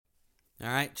All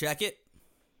right, check it.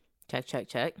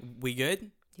 Check. We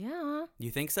good? Yeah. You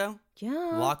think so?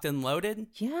 Yeah. Locked and loaded?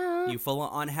 Yeah. You full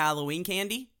on Halloween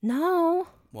candy? No.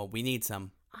 Well, we need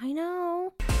some. I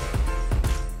know.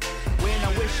 When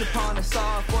I wish upon a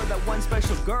star for that one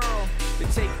special girl to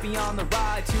take me on the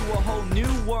ride to a whole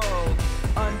new world.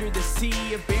 Under the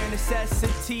sea of bare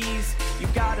necessities, you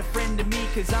got a friend to me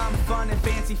cause I'm fun and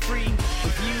fancy free.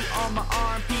 With you on my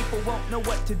arm, people won't know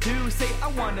what to do. Say, I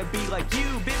wanna be like you,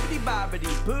 bibbidi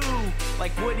bobbidi boo.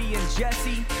 Like Woody and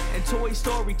Jesse and Toy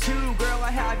Story 2. Girl,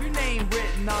 I have your name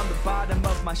written on the bottom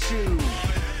of my shoe.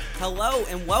 Hello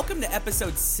and welcome to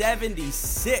episode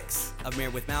 76 of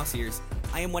Married with Mouse Ears.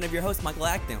 I am one of your hosts, Michael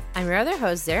Agnew. I'm your other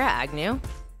host, Zara Agnew.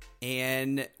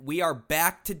 And we are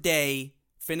back today,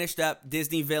 finished up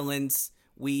Disney Villains.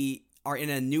 We are in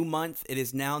a new month. It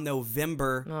is now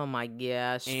November. Oh my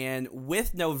gosh. And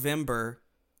with November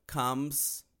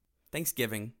comes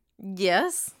Thanksgiving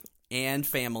Yes. and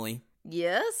family.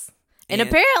 Yes. And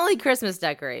apparently Christmas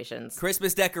decorations.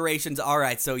 Christmas decorations. All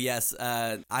right. So yes,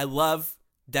 I love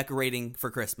decorating for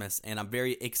Christmas, and I'm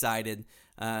very excited.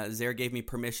 Zara gave me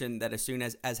permission that as soon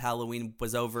as Halloween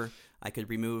was over, I could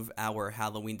remove our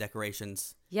Halloween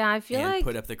decorations. Yeah, I feel like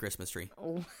put up the Christmas tree.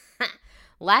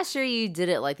 last year you did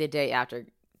it like the day after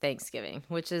Thanksgiving,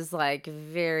 which is like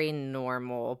very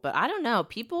normal. But I don't know.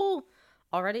 People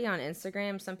already on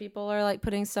Instagram, some people are like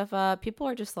putting stuff up. People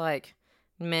are just like,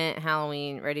 meh,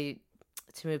 Halloween, ready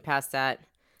to move past that.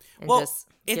 And Well, just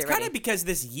it's get kind ready. of because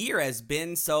this year has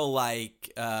been so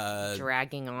like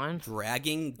Dragging on.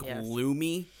 Yes.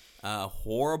 gloomy,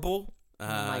 horrible,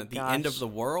 my the end of gosh. the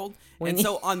world. When And you-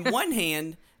 so on one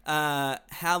hand,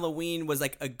 Halloween was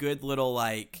like a good little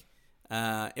like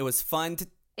it was fun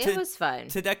It was fun.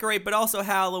 to decorate, but also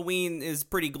Halloween is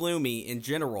pretty gloomy in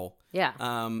general. Yeah.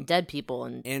 Dead people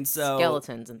and so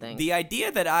skeletons and things. The idea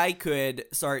that I could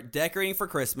start decorating for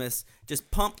Christmas,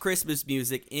 just pump Christmas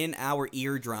music in our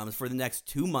eardrums for the next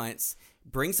 2 months,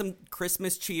 bring some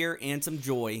Christmas cheer and some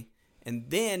joy, and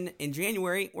then in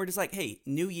January, we're just like, hey,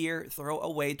 new year, throw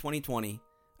away 2020.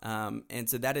 And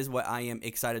so that is what I am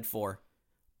excited for.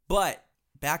 But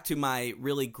back to my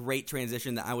really great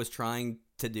transition that I was trying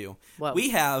to do. Whoa.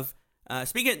 We have,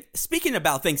 speaking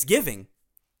about Thanksgiving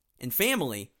and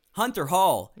family, Hunter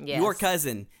Hall, Yes. your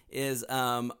cousin, is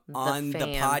on the fam.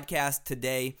 podcast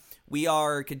today. We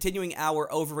are continuing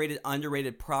our overrated,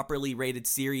 underrated, properly rated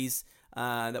series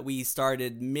that we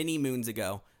started many moons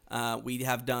ago. We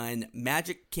have done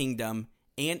Magic Kingdom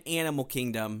and Animal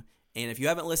Kingdom, and if you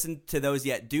haven't listened to those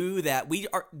yet, do that.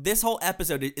 This whole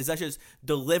episode is us just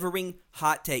delivering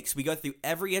hot takes. We go through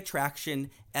every attraction,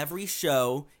 every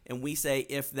show, and we say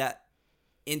if that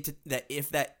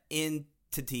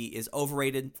entity is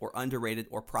overrated or underrated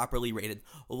or properly rated.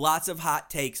 Lots of hot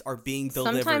takes are being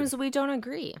delivered. Sometimes we don't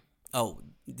agree. Oh,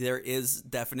 there is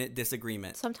definite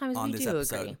disagreement. Sometimes on we this do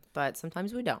episode. agree, but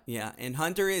sometimes we don't. Yeah, and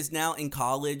Hunter is now in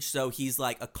college, so he's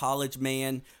like a college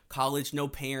man, college no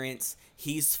parents.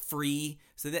 He's free,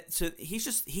 so he's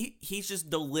just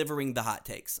delivering the hot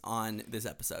takes on this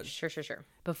episode. Sure.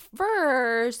 But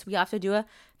first, we have to do a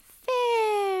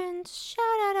fans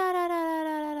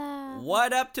shout-out.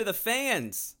 What up to the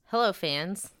fans? Hello,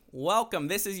 fans. Welcome.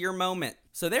 This is your moment.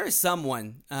 So there is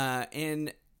someone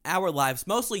in our lives,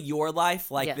 mostly your life,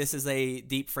 like Yes. this is a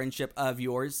deep friendship of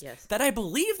yours, Yes. that I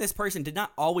believe this person did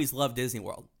not always love Disney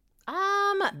World.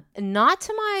 Not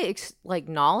to my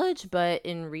knowledge, but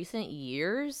in recent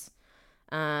years,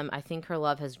 I think her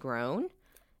love has grown.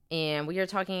 And we are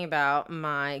talking about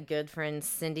my good friend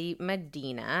Cindy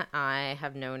Medina. I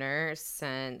have known her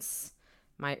since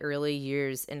my early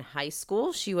years in high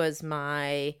school. She was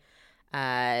my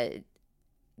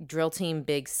drill team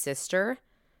big sister,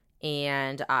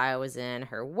 and I was in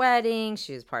her wedding.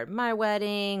 She was part of my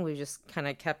wedding. We just kind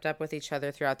of kept up with each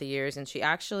other throughout the years, and she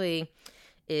actually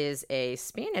is a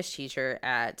Spanish teacher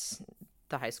at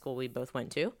the high school we both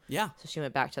went to. Yeah. So she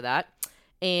went back to that.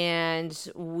 And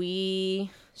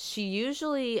she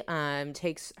usually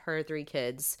takes her 3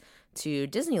 kids to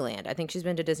Disneyland. I think she's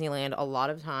been to Disneyland a lot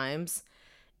of times.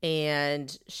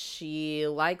 And she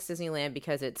likes Disneyland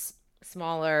because it's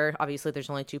smaller. Obviously, there's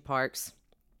only 2 parks.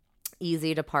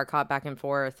 Easy to park hop back and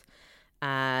forth.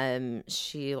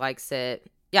 She likes it.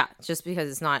 Yeah, just because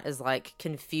it's not as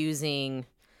confusing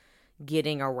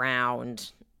getting around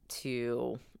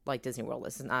to Disney World.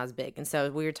 This is not as big. And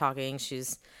so we were talking.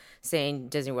 She's saying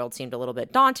Disney World seemed a little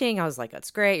bit daunting. I was like,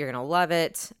 that's great. You're going to love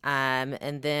it.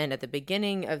 And then at the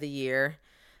beginning of the year,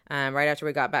 right after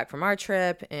we got back from our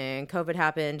trip and COVID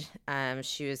happened,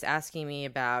 she was asking me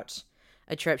about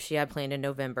a trip she had planned in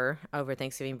November over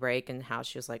Thanksgiving break, and how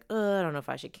she was like, I don't know if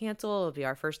I should cancel. It'll be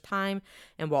our first time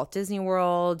in Walt Disney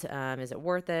World. Is it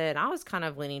worth it? And I was kind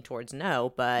of leaning towards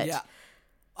no, but Yeah.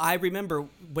 I remember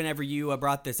whenever you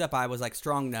brought this up, I was like,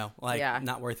 strong no, like, Yeah.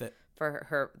 not worth it.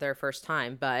 for their first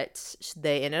time. But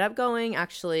they ended up going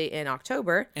actually in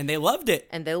October. And they loved it.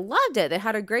 And they loved it. They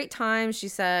had a great time. She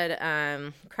said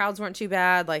crowds weren't too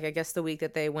bad. Like, I guess the week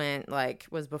that they went, like,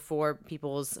 was before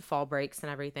people's fall breaks and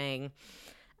everything.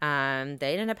 They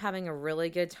ended up having a really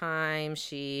good time.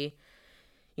 She,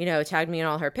 tagged me in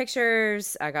all her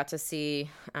pictures. I got to see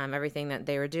everything that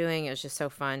they were doing. It was just so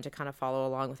fun to kind of follow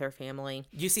along with her family.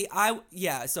 You see,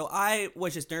 so I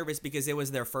was just nervous because it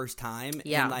was their first time.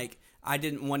 Yeah. And, like, I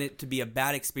didn't want it to be a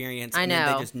bad experience. I and then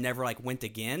know. they just never, like, went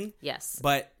again. Yes.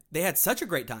 But they had such a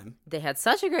great time. They had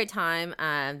such a great time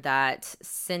that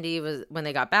Cindy was, when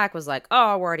they got back, was like,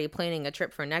 oh, we're already planning a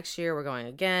trip for next year. We're going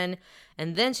again.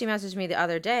 And then she messaged me the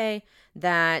other day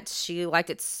that she liked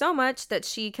it so much that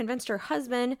she convinced her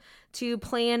husband to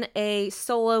plan a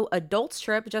solo adults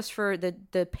trip just for the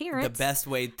parents. The best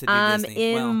way to do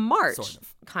Disney. In March, sort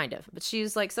of. kind of. But she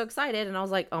was like so excited, and I was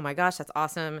like, oh my gosh, that's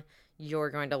awesome.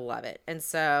 You're going to love it. And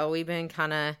so we've been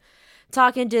kind of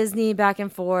talking Disney back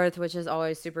and forth, which is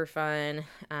always super fun.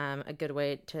 A good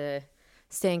way to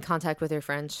stay in contact with your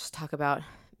friends, just talk about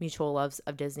mutual loves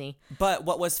of Disney. But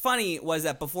what was funny was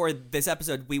that before this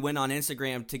episode, we went on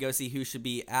Instagram to go see who should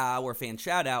be our fan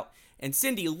shout out. And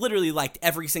Cindy literally liked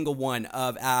every single one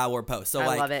of our posts. So I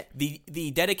like love it.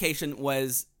 The dedication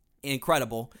was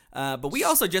incredible. But we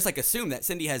also just like assumed that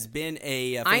Cindy has been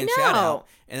a fan shout out.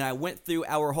 And I went through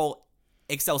our whole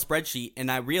Excel spreadsheet and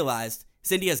I realized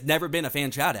Cindy has never been a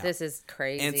fan shout out. This is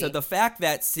crazy. And so the fact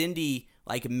that Cindy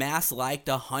like mass liked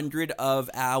 100 of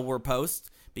our posts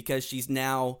because she's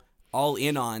now all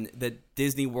in on the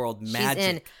Disney World magic. She's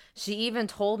in. She even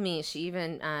told me,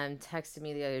 texted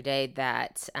me the other day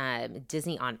that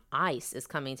Disney on Ice is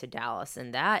coming to Dallas,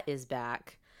 and that is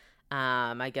back.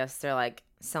 I guess they're like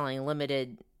selling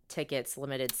limited tickets,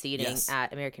 limited seating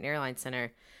at American Airlines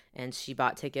Center, and she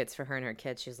bought tickets for her and her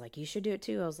kids. She was like, you should do it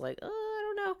too. I was like, I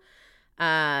don't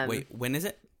know. Wait, when is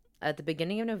it? At the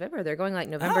beginning of November. They're going like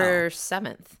November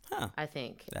 7th, Huh. I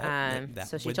think. That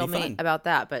So she would told be me fun. about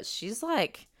that, but she's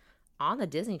like on the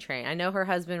Disney train. I know her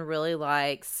husband really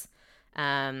likes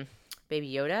Baby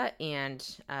Yoda, and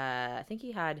I think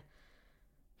he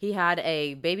had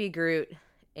a Baby Groot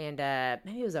and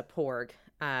maybe it was a Porg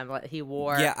he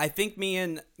wore. Yeah, I think me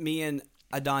and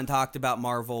Adon talked about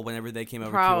Marvel whenever they came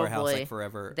over to our house like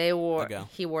forever ago.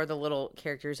 He wore the little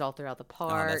characters all throughout the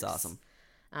parks. Oh, that's awesome.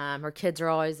 Her kids are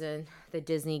always in the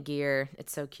Disney gear.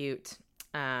 It's so cute.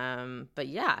 But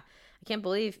yeah, I can't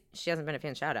believe she hasn't been a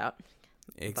fan shout out.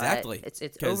 Exactly. But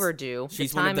it's overdue.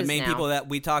 She's the one of time the is main now. people that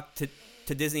we talked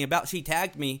to Disney about. She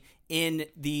tagged me in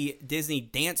the Disney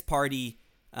dance party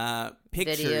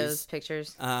Videos,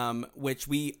 pictures. which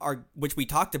we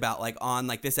talked about like on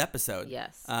like this episode.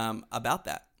 Yes. About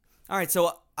that. All right,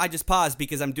 so I just paused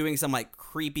because I'm doing some like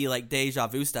creepy like deja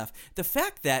vu stuff. The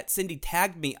fact that Cindy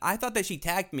tagged me, I thought that she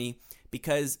tagged me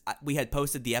because we had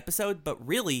posted the episode, but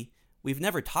really we've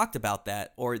never talked about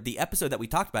that, or the episode that we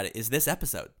talked about it is this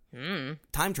episode.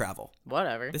 Time travel.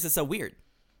 Whatever. This is so weird.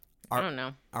 I don't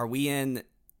know. Are we in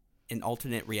an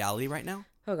alternate reality right now?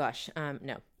 Oh gosh.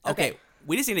 No. Okay.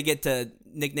 We just need to get to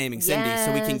nicknaming Cindy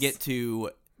so we can Yes. get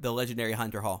to the legendary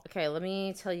Hunter Hall. Okay, let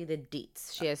me tell you the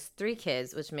deets. She has 3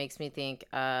 kids, which makes me think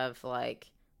of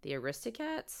like the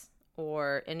Aristocats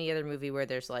or any other movie where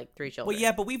there's like 3 children. Well,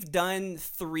 yeah, but we've done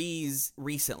 3s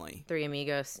recently. 3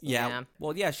 amigos. Yeah.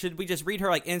 Well, yeah. Should we just read her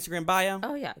like Instagram bio?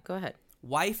 Oh yeah, go ahead.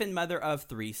 Wife and mother of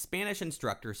 3, Spanish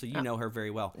instructor, so you know her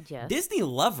very well. Yes. Disney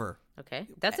lover. Okay,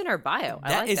 that's in her bio. I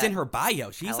That like is that. in her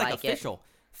bio. She's I like like it. official.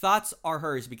 Thoughts are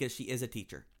hers because she is a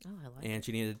teacher, Oh, I like it. and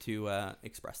she needed to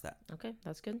express that. Okay,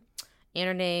 that's good. And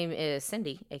her name is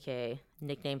Cindy, aka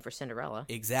nickname for Cinderella.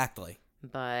 Exactly.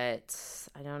 But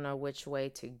I don't know which way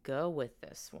to go with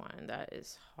this one. That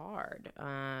is hard.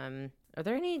 Are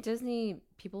there any Disney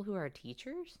people who are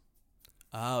teachers?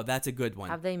 Oh, that's a good one.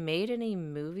 Have they made any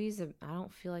movies? I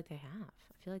don't feel like they have.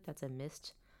 I feel like that's a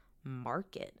missed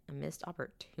market, a missed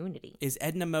opportunity. Is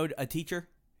Edna Mode a teacher?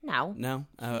 No, No.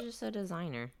 she's just a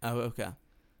designer. Oh, okay.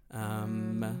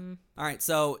 All right.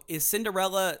 So is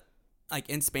Cinderella like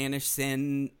in Spanish?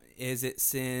 Is it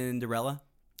Cinderella?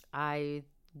 I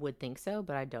would think so,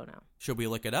 but I don't know. Should we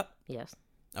look it up? Yes.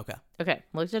 Okay. Okay,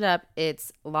 looked it up.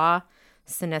 It's La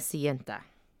Cenicienta,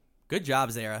 Good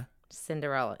job, Zara.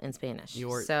 Cinderella in Spanish.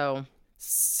 You're- So,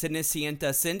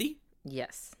 Cenicienta Cindy?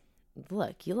 yes.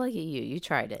 Look, you like it. You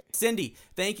tried it. Cindy,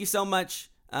 thank you so much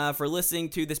for listening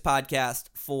to this podcast,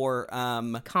 for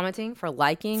Commenting, for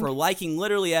liking. liking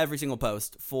literally every single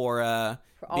post, for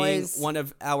being always- one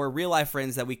of our real life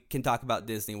friends that we can talk about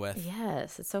Disney with.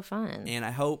 Yes, it's so fun. And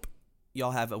I hope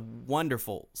y'all have a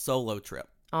wonderful solo trip,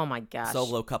 Oh my gosh.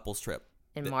 solo couples trip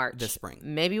in March. this spring.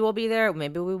 Maybe we'll be there.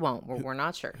 Maybe we won't. We're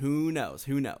not sure. Who knows?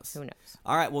 Who knows? Who knows?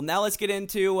 All right. Well, now let's get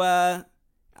into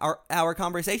our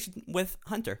conversation with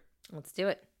Hunter. Let's do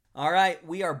it. All right,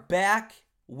 we are back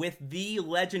with the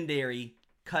legendary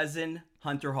cousin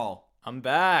Hunter Hall. I'm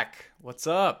back. What's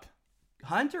up?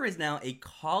 Hunter is now a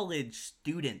college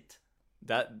student.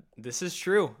 This is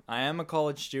true. I am a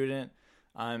college student.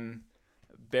 I'm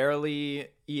barely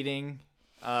eating.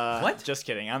 What? Just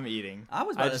kidding. I'm eating. I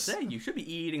was about to say you should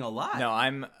be eating a lot. No,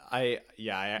 I'm You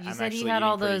actually said you had eating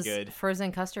all pretty those good.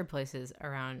 frozen custard places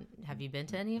around. Have you been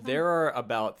to any of them? There are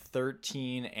about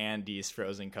 13 Andes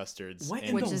frozen custards. What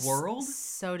in Which the is world?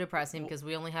 so depressing because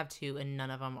we only have 2 and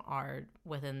none of them are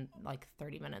within like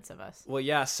 30 minutes of us. Well,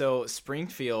 yeah. So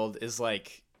Springfield is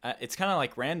like it's kind of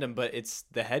like random, but it's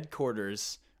the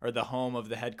headquarters or the home of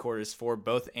the headquarters for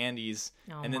both Andes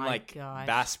Oh and then my like gosh.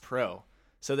 Bass Pro.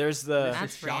 So there's the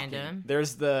That's shocking. random.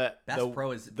 There's the Bass Pro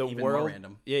is the even world, more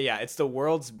random. Yeah, it's the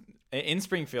world's in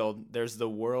Springfield. There's the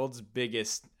world's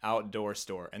biggest outdoor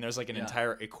store, and there's like an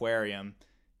entire aquarium.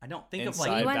 I don't think of Inside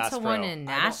like We went Bass to Pro. one in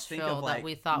I don't think Nashville of like that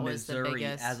we thought was the Missouri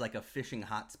biggest. as like a fishing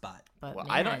hotspot. But Well,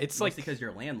 man, I don't. It's like Mostly because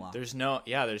you're landlocked. there's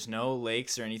no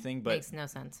lakes or anything, but makes no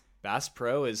sense. Bass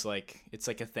Pro is like it's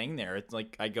like a thing there. It's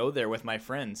like I go there with my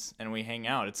friends and we hang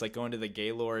out. It's like going to the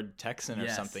Gaylord Texan or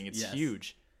Yes, something. It's yes.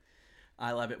 huge.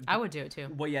 I love it. I would do it too.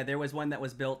 Well, yeah, there was one that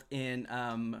was built in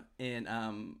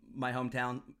my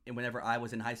hometown whenever I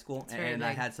was in high school, very and I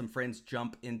big. had some friends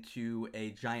jump into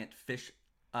a giant fish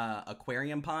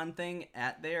aquarium pond thing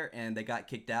at there, and they got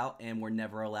kicked out and were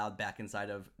never allowed back inside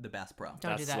of the Bass Pro. Don't do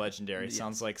That's that. legendary. Yes.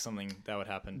 Sounds like something that would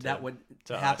happen. That would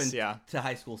to happen us, yeah. to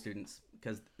high school students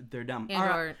because they're dumb. And All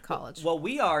right. or college. Well,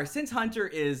 we are, since Hunter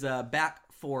is back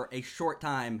for a short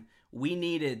time, we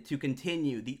needed to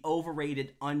continue the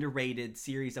overrated, underrated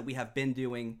series that we have been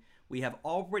doing. We have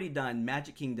already done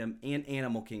Magic Kingdom and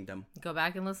Animal Kingdom. Go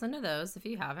back and listen to those if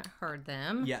you haven't heard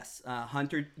them. Yes,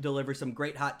 Hunter delivers some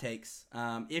great hot takes.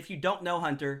 If you don't know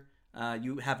Hunter,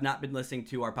 you have not been listening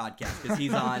to our podcast because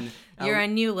he's on. You're a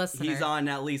new listener. He's on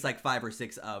at least like 5 or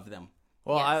 6 of them.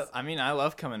 Well, Yes. I mean, I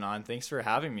love coming on. Thanks for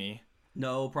having me.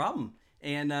 No problem.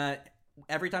 And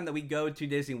every time that we go to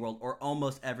Disney World, or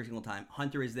almost every single time,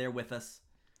 Hunter is there with us.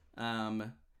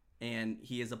 And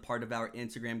he is a part of our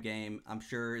Instagram game. I'm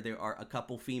sure there are a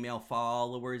couple female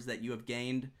followers that you have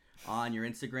gained on your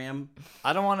Instagram.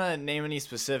 I don't want to name any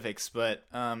specifics, but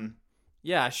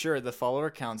yeah, sure. The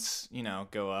follower counts,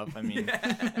 go up. I mean,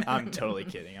 I'm totally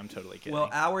kidding. Well,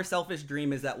 our selfish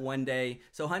dream is that one day.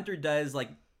 So Hunter does like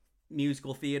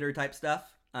musical theater type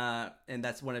stuff, and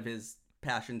that's one of his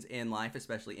passions in life,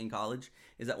 especially in college,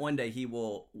 is that one day he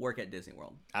will work at Disney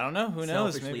World. I don't know. Who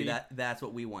knows? Selfishly, Maybe that's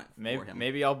what we want for him.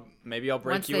 maybe I'll break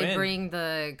Once you they in. bring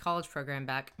the college program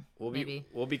back, We'll maybe.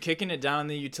 be kicking it down in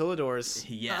the utilidors.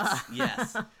 Yes,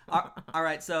 yes. All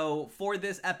right, so for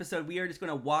this episode, we are just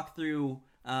going to walk through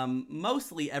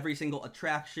mostly every single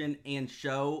attraction and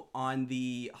show on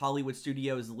the Hollywood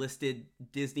Studios listed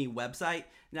Disney website.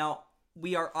 Now,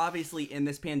 we are obviously in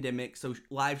this pandemic, so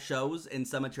live shows and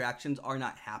some attractions are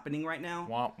not happening right now.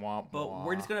 Womp womp. But womp.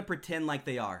 we're just going to pretend like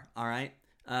they are, all right?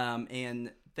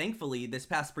 And thankfully, this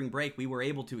past spring break, we were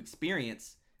able to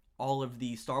experience all of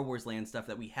the Star Wars Land stuff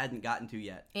that we hadn't gotten to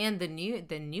yet. And the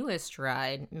newest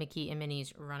ride, Mickey and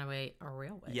Minnie's Runaway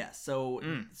Railway. Yes, so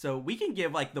we can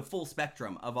give like the full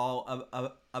spectrum of all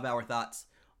of our thoughts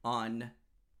on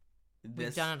this.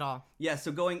 We've done it all. Yeah,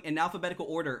 so going in alphabetical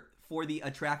order for the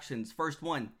attractions. First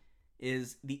one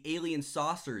is the alien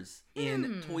saucers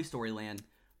in Toy Story Land.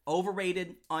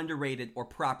 Overrated, underrated, or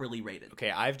properly rated.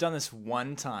 Okay, I've done this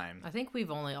one time, I think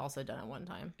we've only also done it one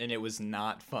time. and it was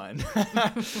not fun.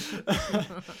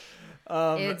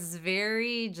 It's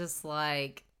very just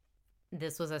like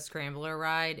this was a scrambler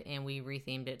ride and we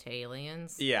rethemed it to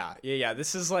aliens. Yeah.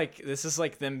 This is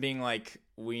like them being like,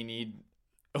 we need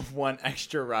one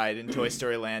extra ride in Toy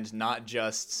Story Land, not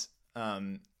just I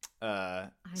know.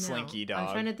 Slinky I'm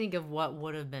Dog. trying to think of what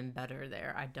would have been better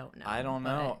there. I don't know. I don't but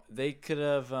know. They could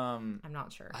have. I'm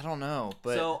not sure. I don't know,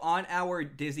 but So on our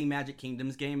Disney Magic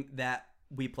Kingdoms game that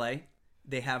we play,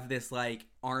 they have this like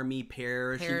army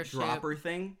parachute dropper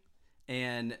thing,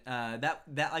 and that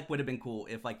like would have been cool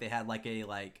if like they had like a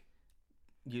like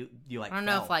you like. I don't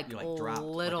know fell, if like you, dropped,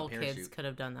 little like, a kids parachute. could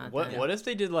have done that. what though. what if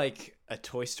they did like a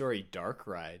Toy Story dark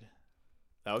ride?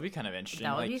 That would be kind of interesting.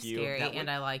 That would like be scary, that would- and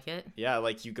I like it. Yeah,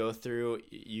 like you go through,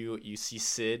 you see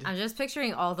Sid. I'm just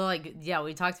picturing all the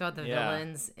we talked about the Yeah.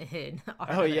 villains in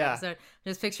our Oh, yeah. episode.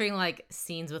 Just picturing like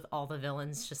scenes with all the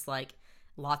villains, just like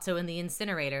Lotso in the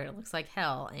incinerator. It looks like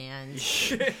hell, and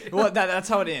Well, that's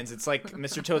how it ends. It's like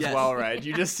Mr. Toad's Yes. Wild Ride.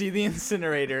 You just see the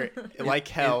incinerator like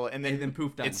hell, and then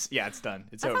poof, done. It's done.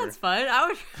 It's that over. sounds fun.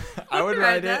 I would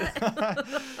ride ride it.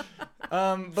 that.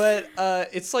 But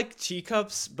it's like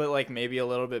teacups, but like maybe a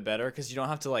little bit better because you don't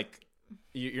have to like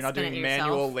you're not Spin it doing yourself.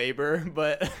 manual labor.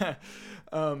 But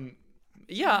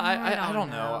yeah, I don't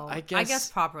know. I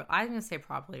guess proper. I'm gonna say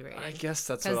properly rated. I guess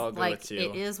that's because what I'll go like with too.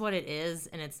 it is what it is,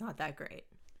 and it's not that great.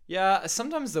 Yeah,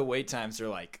 sometimes the wait times are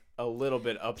like a little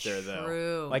bit up there though.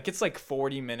 True. Like it's like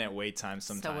 40-minute wait time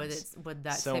sometimes. So would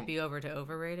that So- tip you over to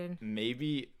overrated?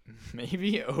 Maybe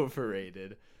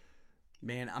overrated.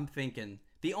 Man, I'm thinking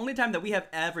the only time that we have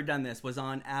ever done this was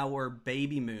on our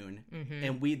baby moon,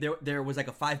 and there was like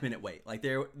a 5-minute wait. Like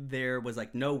there was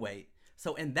like no wait.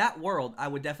 So in that world, I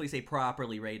would definitely say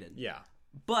properly rated. Yeah.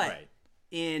 But Right.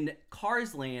 in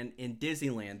Cars Land in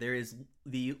Disneyland, there is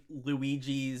the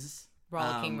Luigi's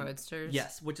Rollicking Roadsters.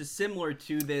 Yes, which is similar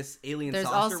to this Alien There's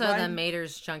Saucer also ride. the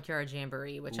Mater's Junkyard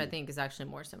Jamboree, which I think is actually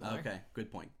more similar. Okay,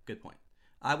 good point. Good point.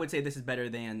 I would say this is better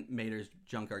than Mater's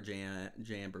Junkyard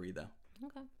Jamboree, though.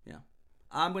 Okay. Yeah,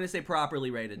 I'm gonna say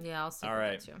properly rated. Yeah, I'll see. All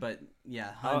right. Too. But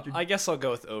yeah, I guess I'll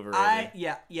go with overrated.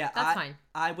 That's fine.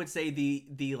 I would say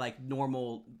the like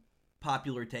normal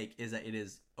popular take is that it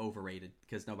is overrated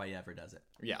because nobody ever does it.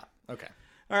 Yeah. Okay.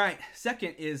 All right.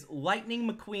 Second is Lightning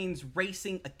McQueen's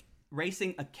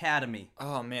Racing Academy.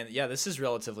 Oh man, yeah, this is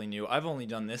relatively new. I've only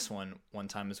done this one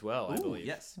time as well, I Ooh, believe.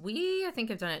 yes. We, I think,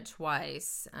 have done it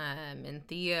twice. And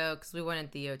Theo, because we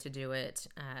wanted Theo to do it,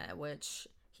 which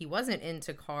he wasn't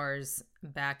into cars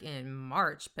back in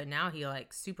March, but now he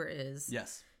like super is.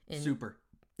 Yes. In- Super.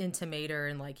 Into Mater,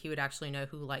 and like he would actually know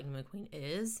who Lightning McQueen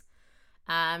is.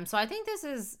 So I think this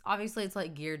is obviously it's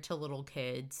like geared to little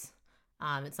kids.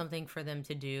 It's something for them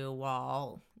to do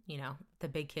while the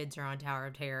big kids are on Tower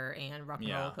of Terror and Rock and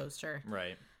Roller Coaster.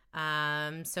 Right.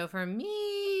 So for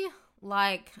me,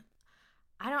 like,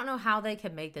 I don't know how they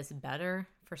could make this better.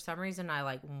 For some reason, I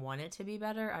like want it to be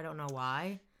better. I don't know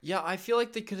why. Yeah, I feel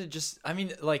like they could have just. I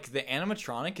mean, like the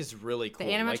animatronic is really cool.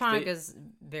 The animatronic Like, is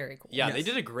very cool. Yeah, Yes. they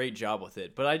did a great job with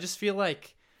it, but I just feel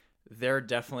like there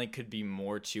definitely could be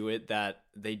more to it that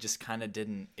they just kind of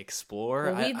didn't explore.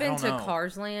 Well, we've I been don't to know.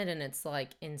 Cars Land, and it's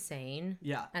like insane.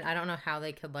 Yeah. And I don't know how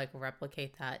they could like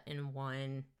replicate that in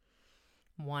one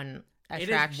It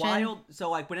attraction. is wild. So,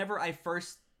 like, whenever I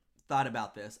first thought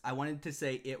about this, I wanted to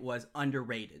say it was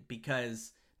underrated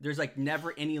because there's like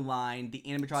never any line. The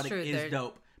animatronic True, is they're-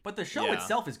 dope, but the show Yeah.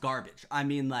 itself is garbage. I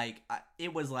mean, like,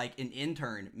 it was like an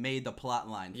intern made the plot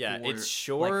line. Yeah, for, it's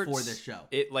short like, for this show.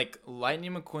 It like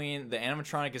Lightning McQueen, the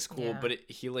animatronic is cool, Yeah. but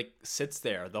he like sits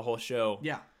there the whole show.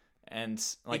 Yeah, And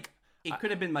like, it could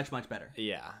have been much better.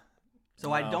 yeah. So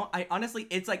No. I honestly,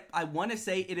 it's like I want to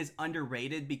say it is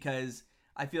underrated because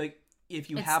I feel like if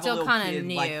you It's have a still little kinda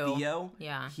kid like new. Theo,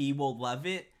 Yeah. he will love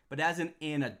it. But as an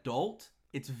adult,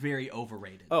 it's very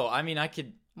overrated. Oh, I mean, I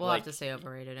could. We'll like, have to say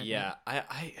overrated. I Yeah,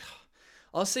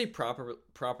 I'll say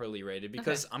properly rated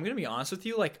because I'm gonna be honest with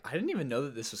you. Like, I didn't even know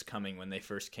that this was coming when they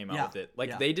first came out Yeah, with it. Like,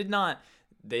 yeah. they did not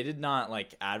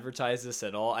like advertise this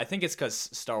at all. I think it's because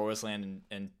Star Wars Land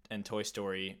and Toy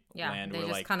Story Yeah, Land they were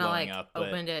just like kind of blowing like up. But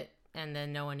opened it, and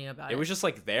then no one knew about it. it was just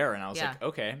like there, and I was Yeah. like,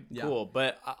 okay, Yeah. cool.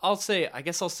 But I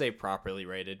guess I'll say properly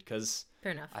rated because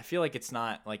fair enough. I feel like it's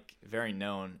not like very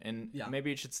known, and Yeah.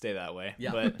 maybe it should stay that way.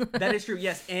 Yeah, But that is true.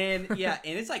 Yes, and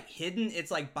it's like hidden.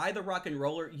 It's like by the Rock and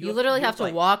Roller. You literally have to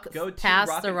like, walk go to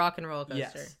past the Rock and Roller Coaster.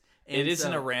 Yes, it And is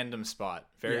in so a random spot,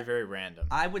 very Yeah. very random.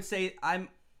 I would say I'm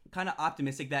kind of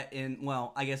optimistic that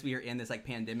I guess we are in this like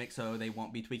pandemic, so they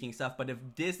won't be tweaking stuff. But if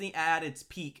Disney at its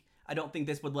peak, I don't think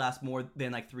this would last more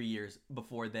than like 3 years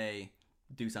before they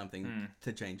do something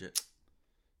to change it.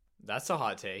 That's a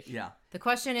hot take. Yeah. The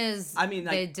question is, I mean,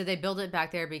 like- did they build it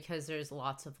back there because there's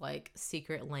lots of like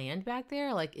secret land back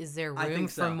there? Like, is there I room think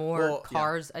for so. more Well, yeah.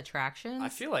 Cars attractions? I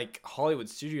feel like Hollywood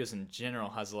Studios in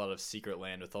general has a lot of secret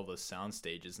land with all those sound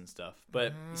stages and stuff.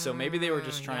 But so maybe they were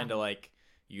just trying to like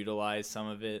utilize some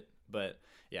of it. But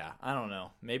yeah, I don't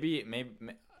know. Maybe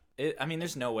I mean,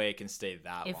 there's no way it can stay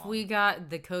that if long. we got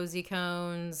the cozy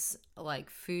cones, like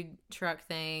food truck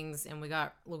things, and we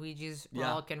got Luigi's Yeah.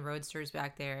 Rollick and Roadsters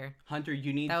back there, Hunter,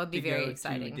 you need That would be to very go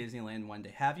exciting. to Disneyland one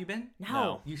day. Have you been?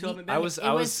 No. You still haven't been? I was it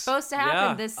was supposed to happen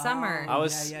yeah. this summer. I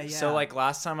was Yeah. so like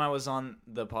last time I was on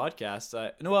the podcast.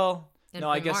 I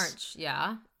in guess March.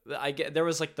 Yeah. I get there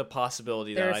was like the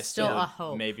possibility that There's I still still a would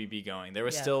hope. maybe be going. There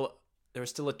was Yeah. still there was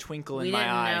still a twinkle We in my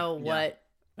didn't eye. know what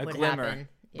A would glimmer. happen.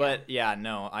 Yeah. But yeah,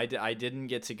 no, I didn't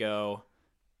get to go.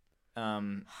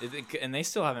 And they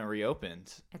still haven't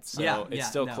reopened. It's So it's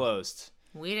still no. closed.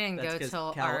 we didn't That's go 'cause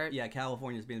till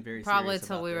California's been very probably serious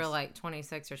till about we were this. like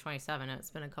 26 or 27. It's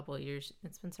been a couple of years.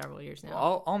 It's been several years now.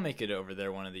 Well, I'll make it over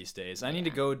there one of these days. I need to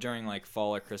go during like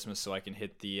fall or Christmas so I can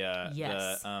hit the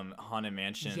Yes. Haunted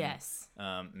Mansion Yes.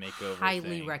 makeover.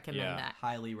 Highly thing. recommend Yeah. that.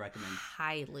 Highly recommend.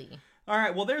 Highly. All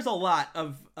right, well, there's a lot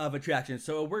of attractions,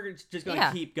 so we're just going to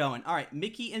Yeah. keep going. All right,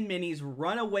 Mickey and Minnie's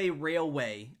Runaway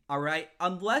Railway, all right?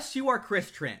 Unless you are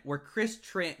Chris Trent, where Chris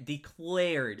Trent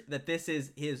declared that this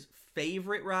is his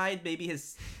favorite ride, maybe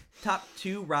his top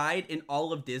 2 ride in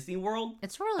all of Disney World.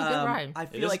 It's a really good ride. I It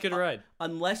feel is like a good ride.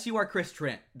 unless you are Chris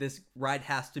Trent, this ride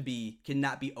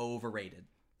cannot be overrated.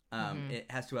 It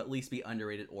has to at least be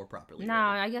underrated or properly No,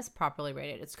 rated. I guess properly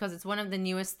rated. It's because it's one of the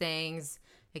newest things.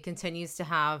 It continues to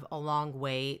have a long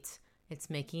wait. It's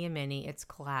Mickey and Minnie. It's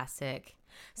classic.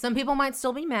 Some people might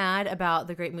still be mad about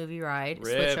the Great Movie Ride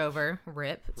Rip. switch over.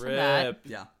 Rip. To that. Rip.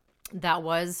 Yeah. That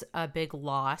was a big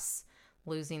loss,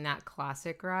 losing that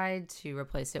classic ride to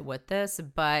replace it with this.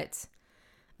 But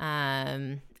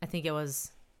I think it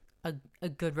was a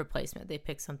good replacement. They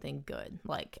picked something good.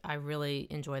 Like, I really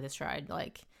enjoy this ride.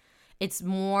 Like, it's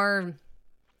more,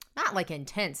 not like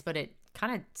intense, but it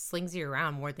kind of slings you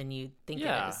around more than you think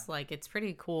Yeah. it is. Like, it's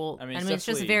pretty cool. I mean, it's just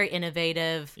definitely- very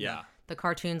innovative. Yeah. The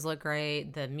cartoons look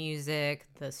great. The music,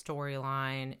 the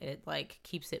storyline, it like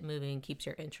keeps it moving, keeps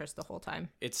your interest the whole time.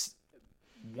 It's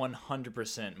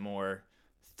 100% more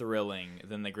thrilling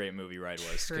than the Great Movie Ride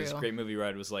was, because True. Great Movie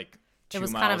Ride was like 2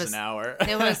 was miles kind of an hour.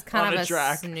 It was kind on of a a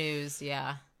track. snooze.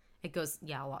 Yeah. It goes, a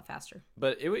lot faster.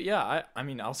 But I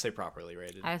mean, I'll say properly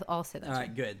rated. I'll say that. All too.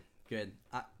 right, good.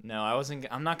 No, I wasn't.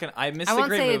 I'm not gonna. I missed I the won't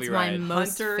Great say Movie it's my Ride.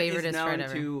 most Hunter favorite is known ride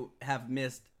ever. to have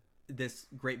missed this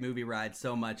Great Movie Ride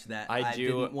so much that I do-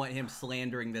 didn't want him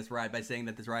slandering this ride by saying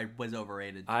that this ride was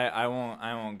overrated. I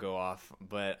won't go off,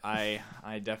 but I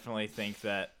definitely think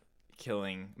that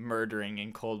murdering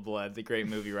in cold blood, the Great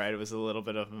Movie Ride was a little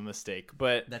bit of a mistake.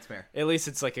 But That's fair. at least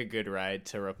it's like a good ride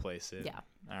to replace it. Yeah.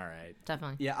 All right.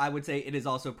 Definitely. Yeah, I would say it is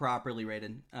also properly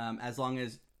rated. As long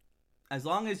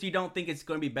as you don't think it's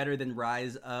going to be better than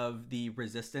Rise of the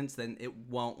Resistance, then it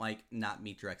won't not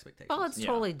meet your expectations. Well, it's Yeah.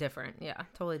 totally different. Yeah.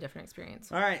 Totally different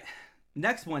experience. All right,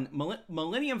 next one,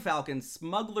 Millennium Falcon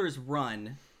Smuggler's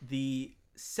Run, the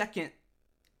second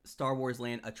Star Wars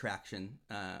Land attraction,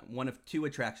 one of 2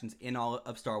 attractions in all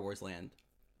of Star Wars Land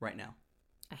right now.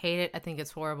 I hate it. I think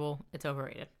it's horrible. It's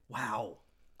overrated. Wow.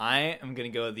 I am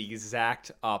going to go the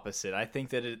exact opposite. I think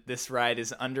that this ride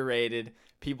is underrated.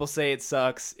 People say it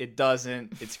sucks. It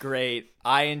doesn't. It's great.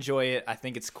 I enjoy it. I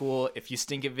think it's cool. If you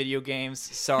stink at video games,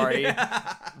 sorry.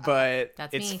 But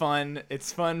That's it's me. fun.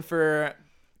 It's fun for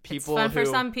people It's fun who... for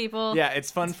some people. Yeah,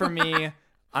 it's fun for me.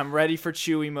 I'm ready for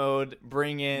Chewy mode.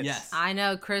 Bring it. Yes. I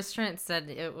know Chris Trent said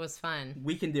it was fun.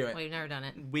 We can do it. We've never done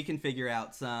it. We can figure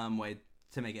out some way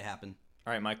to make it happen.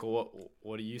 All right, Michael,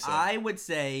 what do you say? I would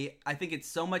say I think it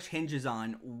so much hinges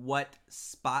on what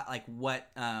spot, what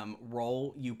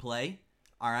role you play.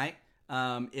 All right.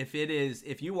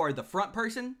 If you are the front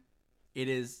person, it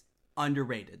is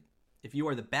underrated. If you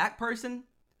are the back person,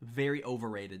 very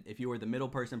overrated. If you are the middle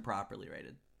person, properly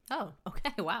rated. Oh,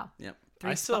 okay. Wow. Yep.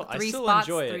 I still three spots,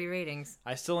 enjoy it. 3 ratings.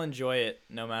 I still enjoy it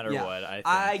no matter Yeah. what.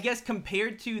 I guess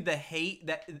compared to the hate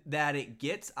that it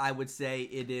gets, I would say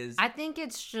it is I think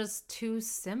it's just too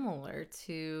similar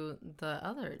to the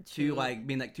other two. to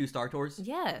being 2 Star Tours.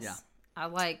 Yes. Yeah.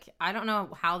 I don't know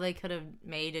how they could have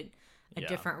made it a Yeah.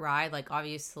 different ride.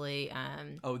 Obviously,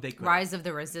 Oh, they could. Rise of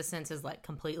the Resistance is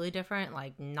completely different,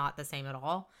 not the same at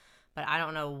all. But I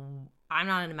don't know. I'm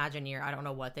not an Imagineer. I don't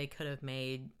know what they could have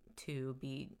made to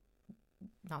be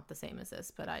not the same as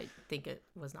this, but I think it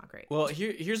was not great. Well,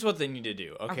 here's what they need to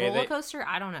do. Okay, a roller coaster?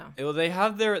 I don't know. well, they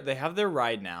have their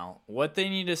ride now. What they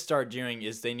need to start doing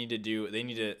is they need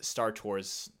to Star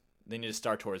Tours. They need to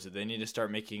Star Tours it. They need to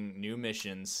start making new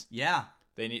missions. Yeah.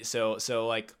 They need so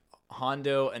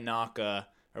Hondo Anaka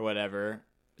or whatever.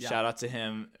 Yeah. Shout out to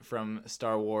him from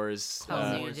Star Wars,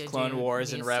 Tells you to Clone do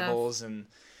Wars, new and stuff. Rebels, and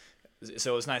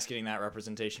so it was nice getting that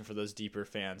representation for those deeper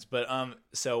fans. But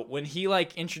so when he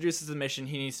introduces the mission,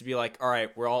 he needs to be all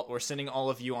right, we're sending all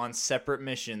of you on separate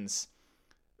missions.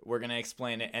 We're gonna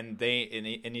explain it, and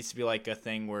it needs to be a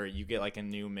thing where you get a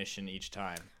new mission each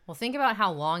time. Well, think about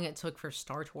how long it took for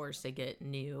Star Tours to get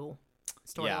new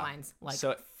storylines.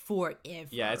 So- forever.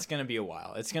 Yeah, it's gonna be a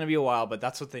while. But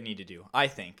that's what they need to do, I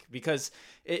think, because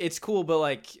it's cool.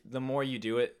 But the more you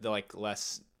do it, the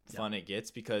less fun it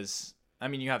gets. Because I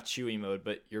mean, you have Chewie mode,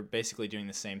 but you're basically doing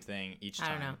the same thing each time.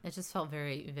 I don't know. It just felt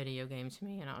very video game to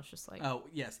me, and I was just like, Oh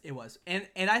yes, it was, and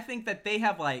I think that they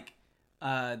have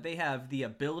they have the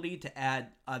ability to add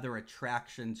other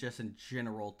attractions just in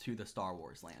general to the Star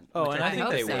Wars land. Oh, which and I think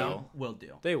hope they so. will. will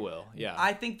do. They will, yeah.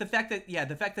 I think the fact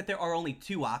that there are only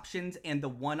 2 options and the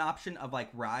one option of like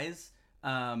Rise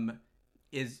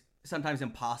is sometimes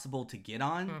impossible to get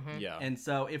on. yeah. And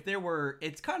so if there were,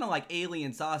 it's kind of like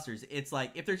Alien Saucers. It's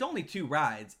like if there's only 2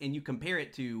 rides and you compare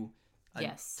it to a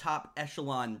Yes. top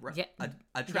echelon Yeah,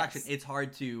 attraction, yes. it's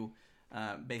hard to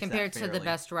base compared that to the fairly.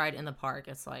 best ride in the park,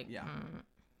 it's like, Yeah.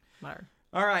 whatever.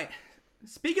 All right.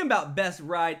 Speaking about best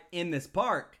ride in this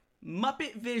park,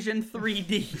 Muppet Vision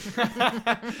 3D.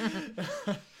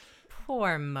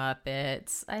 Poor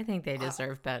Muppets. I think they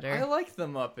deserve better. I like the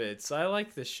Muppets. I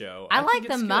like the show. I like think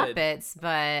the it's good. Muppets, but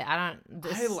I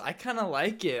don't. I kind of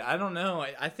like it. I don't know.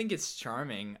 I think it's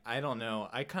charming. I don't know.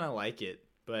 I kind of like it,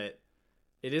 but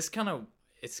it is kind of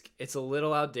it's a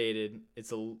little outdated.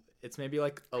 It's maybe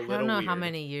like a little. I don't know weird. how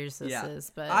many years this Yeah. is,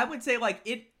 but I would say like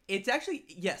it's actually,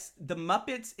 yes, the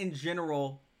Muppets in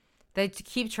general, they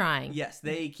keep trying. yes,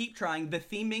 they keep trying. The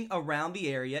theming around the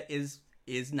area is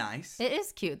nice. It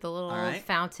is cute. The little All right.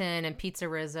 fountain and Pizza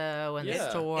Rizzo and the Yeah.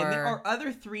 store. And there are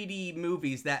other 3D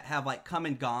movies that have like come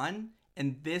and gone,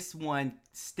 and this one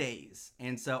stays.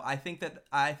 And so I think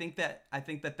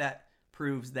that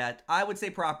proves that I would say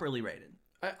properly rated.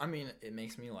 I mean, it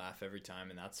makes me laugh every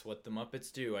time, and that's what the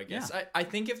Muppets do, I guess. Yeah. I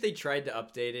think if they tried to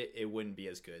update it, it wouldn't be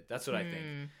as good. That's what I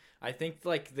think. I think,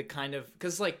 like, the kind of...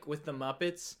 Because, like, with the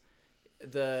Muppets,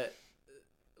 the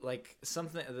like,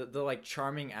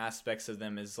 charming aspects of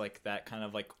them is, like, that kind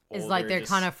of, like, older... It's like they're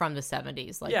kind of from the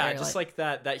 70s. Like yeah, they're just, like,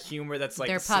 that humor that's, like,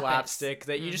 they're puppets. slapstick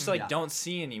that you just, like, Yeah. don't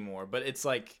see anymore. But it's,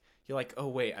 like... You're like, oh,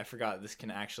 wait, I forgot this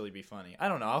can actually be funny. I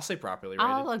don't know. I'll say properly rated.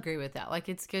 I'll agree with that. Like,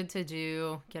 it's good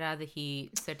to get out of the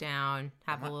heat, sit down,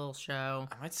 have a little show.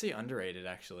 I might say underrated,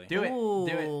 actually. Do it. Ooh,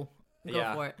 Do it. Go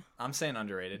Yeah. for it. I'm saying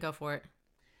underrated. Go for it.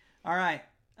 All right.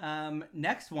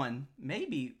 Next one,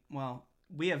 maybe. Well,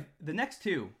 we have the next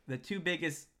 2, the 2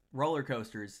 biggest roller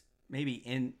coasters, maybe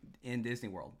in Disney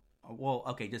World. Well,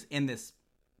 okay, just in this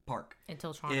park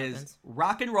Until Tron is opens.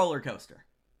 Rock and Roller Coaster.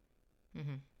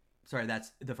 Mm-hmm. Sorry,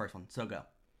 that's the first one. So go.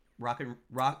 Rock and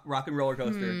Roller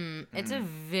Coaster. It's a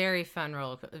very fun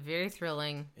roller coaster. Very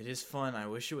thrilling. It is fun. I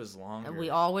wish it was longer. We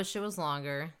all wish it was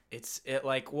longer. The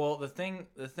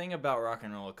thing about Rock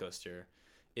and Roller Coaster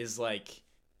is, like,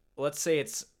 let's say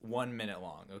it's 1 minute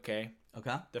long, okay?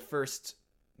 Okay. The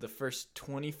first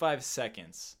 25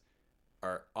 seconds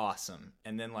are awesome,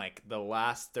 and then, like, the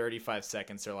last 35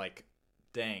 seconds are like,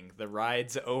 dang, the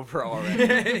ride's over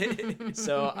already.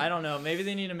 So I don't know. Maybe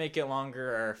they need to make it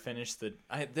longer or finish the.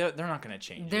 They're not going to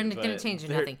change. They're it, going to but change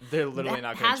they're- nothing. They're literally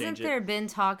not going to change Hasn't there it. been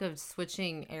talk of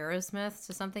switching Aerosmith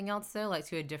to something else though, like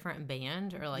to a different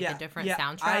band or like a different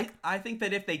soundtrack? I think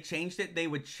that if they changed it, they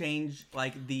would change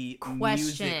like the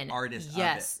music Question. artist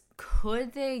Yes. of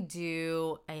Could they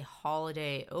do a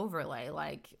holiday overlay,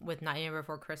 like with Nightmare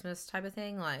Before Christmas type of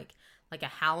thing, like a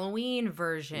Halloween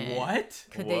version? it. What?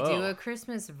 Could they do Whoa. a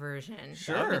Christmas version?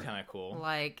 Sure. That'd be kind of cool.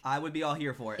 Like I would be all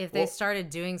here for it. if they started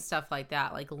doing stuff like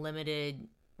that, like limited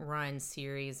run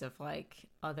series of like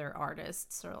other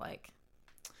artists, or like,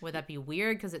 would that be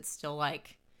weird? Because it's still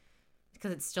like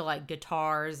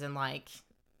guitars and like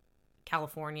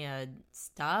California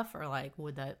stuff, or like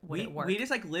would it work? We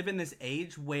just like live in this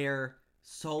age where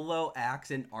solo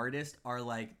acts and artists are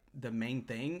like the main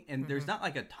thing, and there's not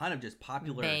like a ton of just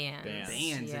popular Bands.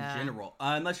 bands Yeah. in general,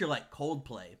 unless you're like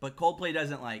Coldplay. But Coldplay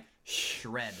doesn't like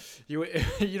shred. You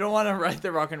don't want to ride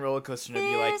the Rock and Roller Coaster and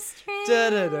be like This train da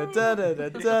da da da da da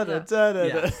da da da da.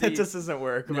 Yeah, see- It just doesn't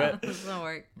work. No. But doesn't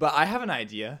work. I have an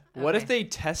idea. What if Okay. they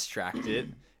test tracked it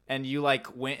and you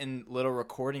like went in little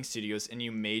recording studios and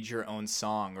you made your own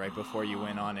song right before you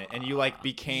went on it, and you like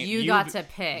became You got to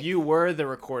pick. You were the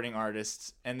recording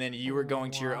artist, and then you were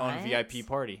going to your own What? VIP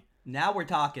party. Now we're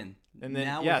talking. And then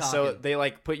now yeah, we're so talking. they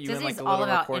like put you in Disney's like a all little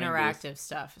about recording interactive booth.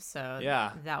 stuff, so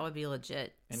Yeah. that would be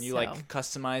legit. And you So, like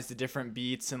customize the different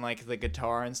beats and like the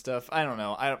guitar and stuff. I don't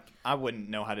know. I wouldn't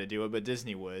know how to do it, but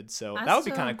Disney would. So I that would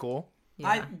be still- kind of cool.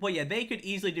 yeah. They could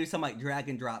easily do some like drag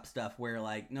and drop stuff where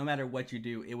like no matter what you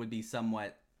do, it would be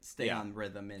somewhat stay Yeah. on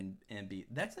rhythm and beat.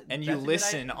 And you that's a good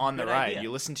listen on the good ride. idea.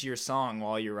 You listen to your song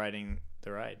while you're riding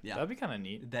the ride. Yeah. That'd be kind of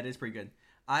neat. That is pretty good.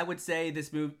 I would say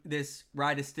this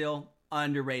ride is still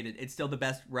underrated. It's still the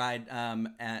best ride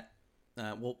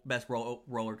best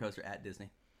roller coaster at Disney.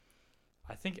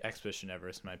 I think Expedition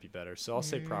Everest might be better, so I'll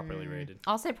say properly rated.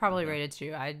 I'll say probably rated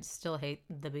too. I still hate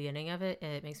the beginning of it.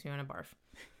 It makes me want to barf.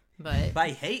 but By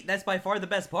hate, that's by far the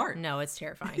best part. no, it's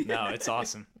terrifying. No, it's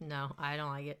awesome. No, I don't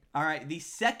like it. All right, the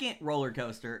second roller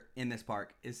coaster in this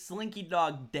park is Slinky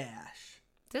Dog Dash.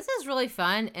 This is really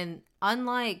fun, and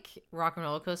unlike Rock and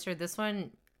Roller Coaster, this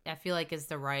one I feel like is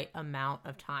the right amount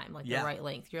of time, like Yeah. the right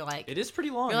length. You're like, It is pretty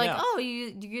long. you're like, yeah. oh,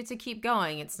 you get to keep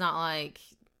going. It's not like,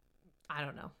 I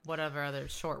don't know, whatever other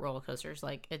short roller coasters.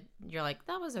 Like you're like,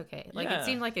 that was okay. Like Yeah. it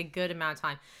seemed like a good amount of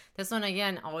time. This one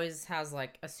again always has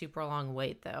like a super long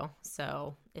wait though.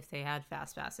 So if they had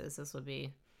fast passes, this would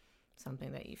be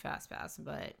something that you fast pass.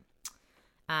 But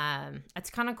it's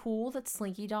kind of cool that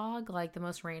Slinky Dog, like the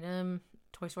most random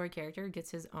Toy Story character, gets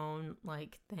his own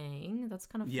like thing. That's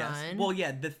kind of Yes. fun. Well,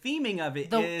 yeah, the theming of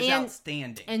it is And-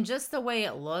 outstanding. And just the way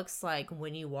it looks like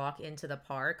when you walk into the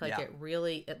park, like Yeah.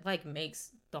 it like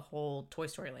makes the whole Toy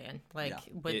Story land. Like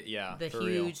Yeah. with Yeah, the for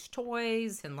real. huge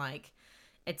toys and like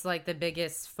it's like the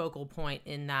biggest focal point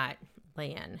in that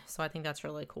land. So I think that's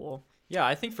really cool. Yeah,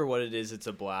 I think for what it is, it's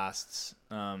a blast.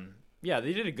 Yeah,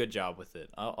 they did a good job with it.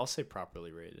 I'll say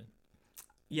properly rated.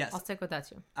 Yes. I'll stick with that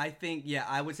too. I think, yeah,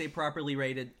 I would say properly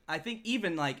rated. I think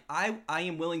even like I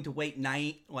am willing to wait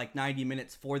 90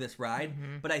 minutes for this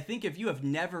ride, but I think if you have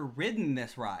never ridden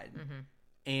this ride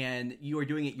and you are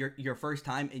doing it your first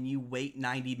time and you wait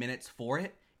 90 minutes for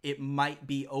it, it might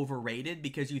be overrated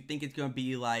because you think it's going to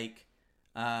be like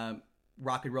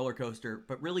Rocket Roller Coaster,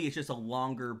 but really it's just a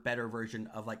longer, better version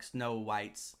of like Snow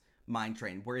White's Mine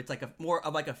Train, where it's like a more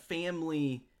of like a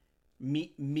family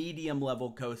medium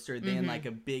level coaster than like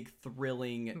a big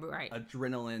thrilling Right.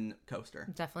 adrenaline coaster.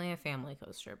 Definitely a family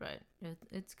coaster, but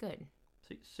it's good.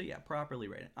 So yeah, properly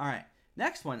rated. All right,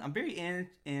 next one. I'm very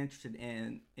interested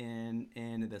in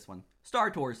this one.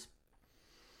 Star Tours.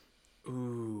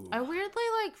 Ooh. I weirdly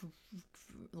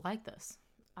like this.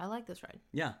 I like this ride.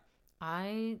 Yeah.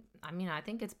 I mean, I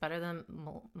think it's better than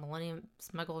Millennium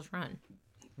Smuggler's Run.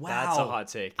 Wow. That's a hot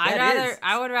take. That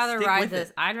I would rather Stick ride with this.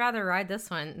 it. I'd rather ride this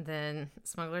one than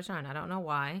Smuggler's Run. I don't know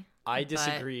why. I but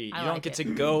disagree. I You don't like get it.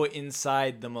 to go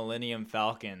inside the Millennium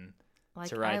Falcon. Like,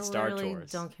 to ride I Star literally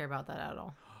Tours. don't care about that at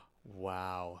all.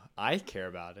 Wow. I care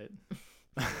about it.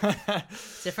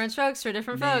 Different strokes for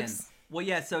different Man. folks. Well,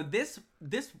 yeah. So this.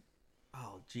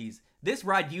 Oh, geez. This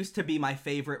ride used to be my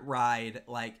favorite ride,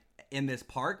 like in this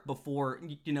park before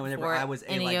whenever For I was a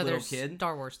any like other little kid.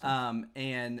 Star Wars stuff.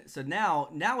 And so now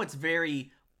it's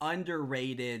very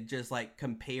underrated, just like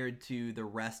compared to the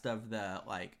rest of the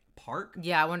like park.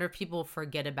 Yeah, I wonder if people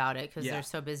forget about it because Yeah. they're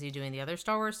so busy doing the other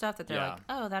Star Wars stuff that they're Yeah. like,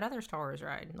 oh, that other Star Wars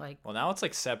ride. Like, Well, now it's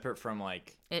like separate from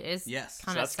like. it is Yes. So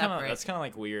kind of that's kind separate. of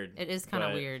like weird. It is kind of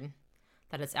but- weird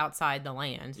that it's outside the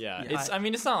land. Yeah, Yeah. it's. I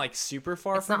mean, it's not like super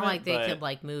far It's from not like it, they but could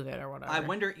like move it or whatever. I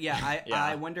wonder. Yeah, Yeah.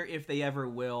 I wonder if they ever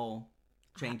will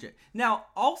change it. Now,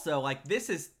 also, like this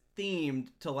is themed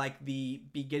to like the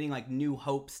beginning, like New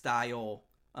Hope style,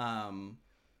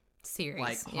 Series.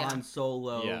 like yeah. Han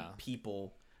Solo Yeah.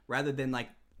 people, rather than like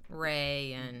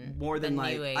Ray and more than the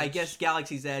like New Age. I guess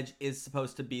Galaxy's Edge is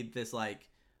supposed to be this like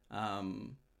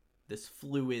this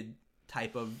fluid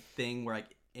type of thing where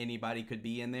like anybody could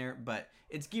be in there, but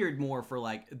it's geared more for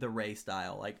like the Rey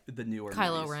style, like the newer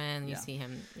Kylo movies. Ren. You Yeah. see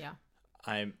him. Yeah.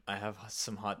 I have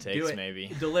some hot Do takes. it. Maybe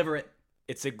Deliver it.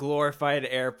 it's a glorified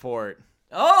airport.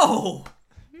 Oh,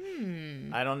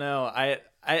 I don't know.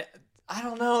 I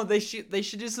don't know. They should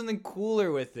do something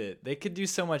cooler with it. They could do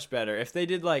so much better if they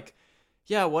did like,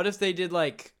 yeah. What if they did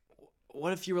like,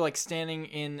 what if you were like standing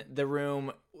in the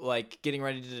room like getting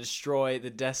ready to destroy the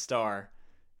Death Star,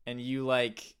 and you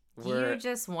like were You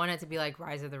just want it to be like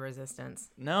Rise of the Resistance.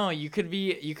 no. You could.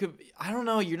 I don't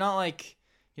know. You're not like.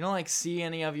 You don't like see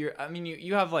any of your. I mean,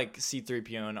 you have like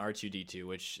C-3PO and R2-D2,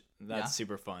 which that's Yeah.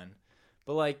 super fun.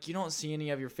 But like, you don't see any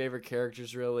of your favorite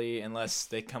characters really, unless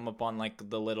they come up on like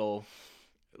the little,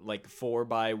 like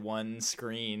 4x1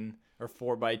 screen or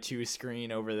 4x2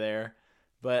 screen over there.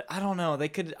 But I don't know. They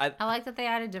could. I like that they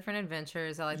added different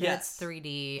adventures. I like that Yes. it's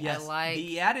 3D. yes. I like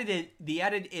the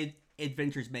added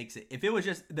adventures makes it. If it was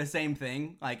just the same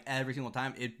thing like every single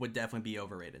time, it would definitely be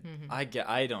overrated. I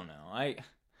don't know.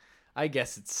 I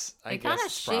guess it's. I it guess kind of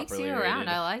it's shakes properly you around. rated.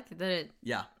 I like that it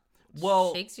Yeah.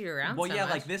 Well, shakes you around. well, so yeah,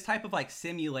 much. like this type of like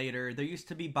simulator. There used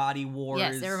to be Body Wars.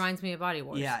 Yes, it reminds me of Body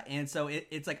Wars. Yeah, and so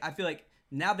it's like I feel like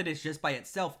now that it's just by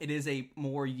itself, it is a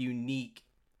more unique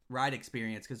ride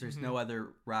experience because there's no other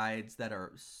rides that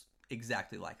are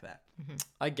exactly like that.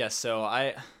 I guess so.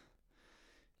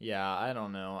 Yeah, I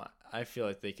don't know. I feel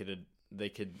like they could.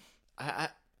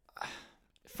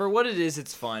 For what it is,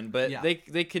 it's fun, but Yeah.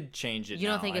 they could change it. You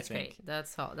don't now, think I it's great?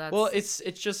 That's all. That's Well, it's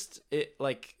just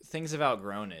like things have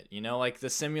outgrown it. You know, like the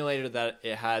simulator that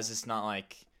it has is not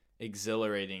like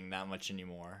exhilarating that much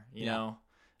anymore. You Yeah. know,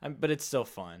 but it's still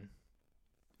fun.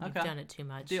 You've Okay. done it too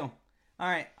much. Deal. All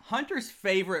right. Hunter's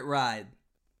favorite ride,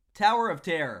 Tower of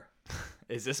Terror.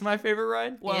 Is this my favorite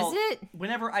ride? Well, Is it?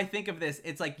 Whenever I think of this,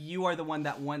 it's like you are the one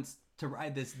that wants to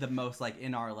ride this the most, like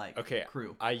in our Okay,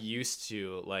 crew. I used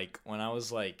to, like, when I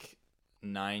was like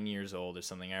 9 years old or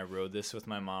something, I rode this with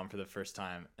my mom for the first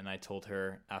time, and I told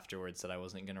her afterwards that I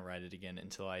wasn't gonna ride it again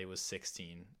until I was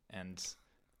 16,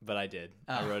 but I did.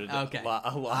 I Oh, rode it okay. a lot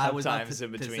I of was about times to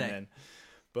in between say. then.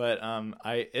 But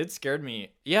it scared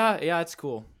me. Yeah, it's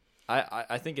cool.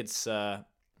 I think it's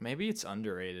maybe it's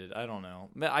underrated. I don't know.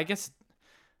 But I guess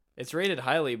it's rated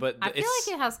highly, but I feel it's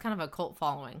like it has kind of a cult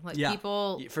following. Like Yeah.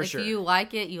 people, For if sure. you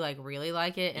like it, you like really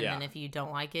like it, and Yeah. then if you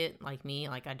don't like it, like me,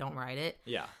 like I don't ride it.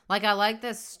 yeah. Like I like the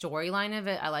storyline of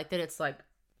it. I like that it's like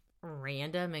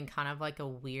random and kind of like a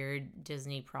weird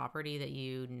Disney property that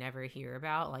you never hear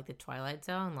about, like the Twilight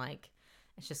Zone. Like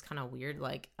it's just kind of weird,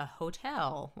 like a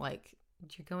hotel. Like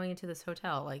you're going into this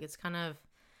hotel. Like it's kind of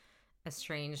a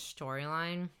strange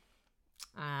storyline,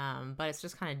 but it's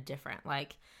just kind of different.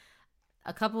 Like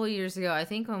a couple of years ago, I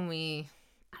think I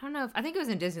think it was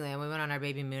in Disneyland. We went on our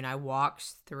baby moon. I walked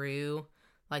through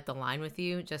like the line with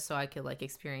you just so I could like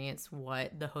experience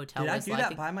what the hotel Did I was do like.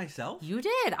 that by myself? You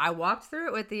did. I walked through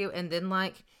it with you, and then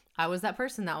like I was that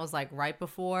person that was like right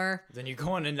before. Then you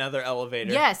go on another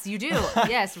elevator. Yes, you do.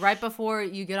 Yes, right before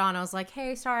you get on, I was like,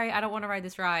 "Hey, sorry, I don't want to ride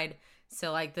this ride."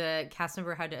 So like the cast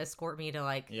member had to escort me to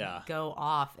like Yeah. go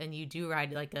off, and you do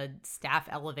ride like a staff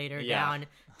elevator Yeah. down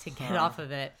to get off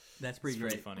of it. That's pretty It's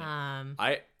great. pretty funny. Um,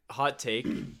 Hot take,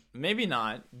 maybe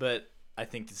not, but I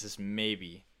think this is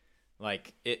maybe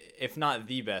like if not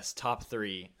the best top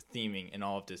 3 theming in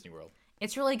all of Disney World.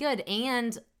 It's really good,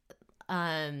 and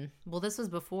well, this was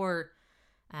before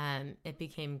it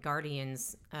became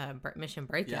Guardians Mission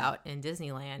Breakout in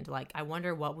Disneyland. Like, I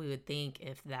wonder what we would think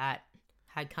if that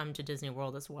had come to Disney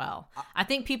World as well. I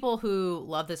think people who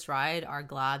love this ride are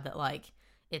glad that like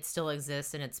it still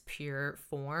exists in its pure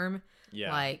form.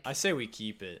 Yeah, Like- I say we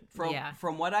keep it.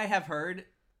 From what I have heard,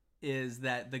 is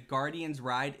that the Guardians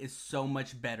ride is so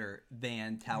much better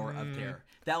than Tower of Terror.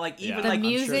 That like even Yeah. The like I'm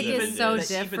sure music that is it so is.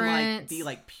 that even different. like the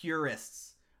like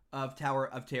purists of Tower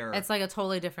of Terror It's like a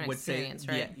totally different would say experience,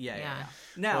 right? yeah.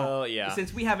 Now, Well, yeah.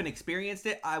 since we haven't experienced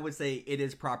it, I would say it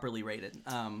is properly rated.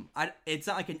 It's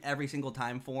not like an every single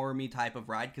time for me type of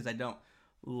ride because I don't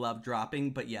love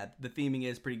dropping, but yeah, the theming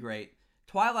is pretty great.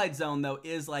 Twilight Zone though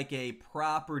is like a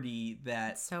property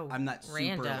that So I'm not super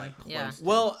random, like close yeah. to.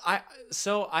 Well,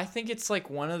 I think it's like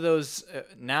one of those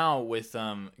now with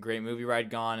Great Movie Ride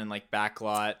gone and like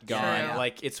Backlot gone. Yeah.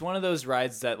 Like it's one of those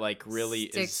rides that like really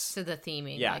Sticks is to the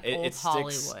theming, yeah, like it, old it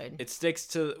sticks, Hollywood It sticks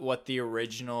to what the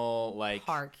original like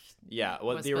park. yeah,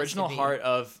 what was the supposed original to be. heart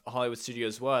of Hollywood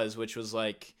Studios was, which was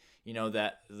like, you know,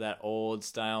 that old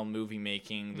style movie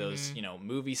making, those, Mm-hmm. you know,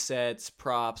 movie sets,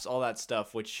 props, all that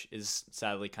stuff, which is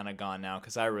sadly kind of gone now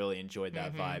because I really enjoyed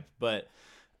that Mm-hmm. vibe. But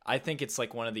I think it's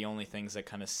like one of the only things that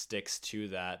kind of sticks to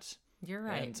that. You're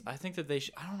right. And I think that they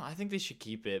should, I don't know, I think they should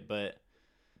keep it, but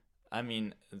I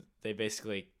mean, they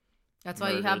basically, That's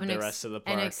why you have murdered the rest of the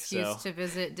an park, excuse so- to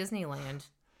visit Disneyland.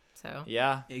 So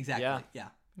yeah. Exactly. Yeah. Yeah.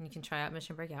 you can try out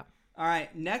Mission Breakout. All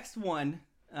right. Next one.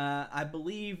 I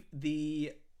believe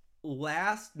the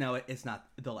last. No, it's not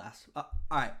the last. All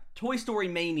right. Toy Story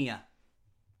Mania.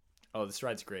 Oh, this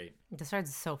ride's great. This ride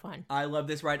is so fun. I love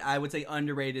this ride. I would say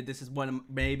underrated. This is one of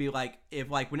maybe like if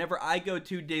like whenever I go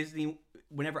to Disney,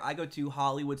 whenever I go to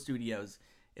Hollywood Studios,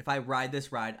 if I ride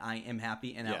this ride, I am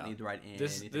happy and I don't need to ride anything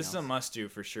This is a else. must do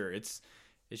for sure. It's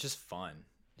just fun.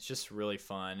 It's just really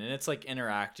fun, and it's like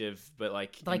interactive, but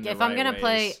like in Like the if I'm right gonna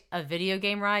play ways. a video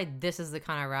game ride, this is the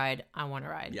kind of ride I want to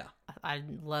ride. Yeah. I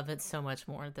love it so much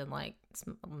more than like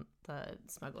the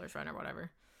Smuggler's Run or whatever.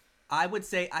 I would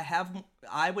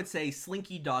say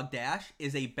Slinky Dog Dash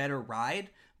is a better ride,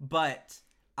 but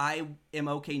I am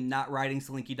okay not riding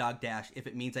Slinky Dog Dash if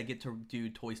it means I get to do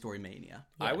Toy Story Mania.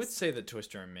 I would Yes. say that Toy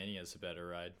Story Mania is a better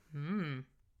ride,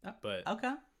 but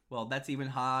Okay. Well, that's even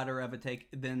hotter of a take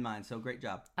than mine. So great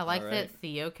job. I like All that right.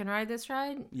 Theo can ride this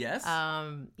ride. Yes.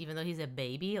 Even though he's a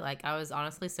baby, like I was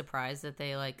honestly surprised that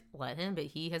they like let him, but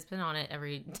he has been on it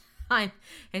every time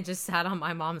and just sat on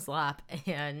my mom's lap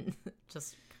and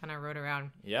just kind of rode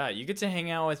around. yeah, you get to hang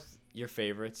out with your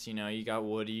favorites. You know, you got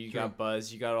Woody, you got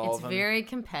Buzz, you got all It's of them. very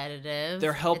competitive.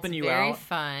 They're helping It's you very out.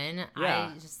 fun.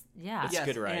 Yeah. Yeah. It's a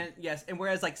good ride. And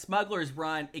whereas like Smuggler's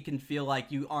Run, it can feel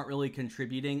like you aren't really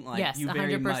contributing. Like Yes, you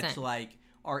very 100%. much like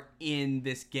are in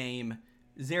this game.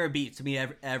 Zero beats to me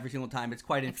every single time. It's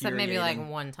quite Except infuriating. maybe like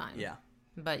one time. Yeah.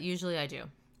 But usually I do.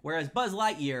 Whereas Buzz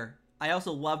Lightyear, I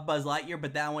also love Buzz Lightyear,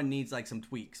 but that one needs like some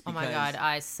tweaks. Oh my because god,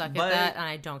 I suck at Buzz- that, and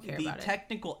I don't care the about it.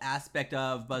 technical aspect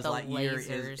of Buzz The Lightyear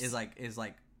lasers. is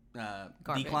like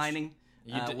Garbage. declining.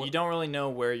 You don't really know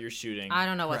where you're shooting. I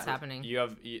don't know what's Correct.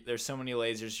 happening. There's so many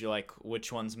lasers. You're like,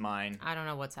 which one's mine? I don't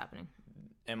know what's happening.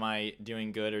 Am I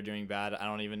doing good or doing bad? I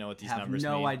don't even know what these Have numbers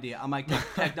no mean. idea. I'm like,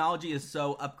 technology is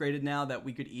so upgraded now that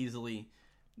we could easily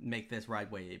make this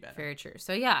ride way better. Very true.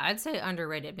 So yeah, I'd say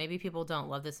underrated. Maybe people don't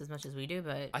love this as much as we do,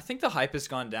 but I think the hype has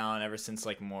gone down ever since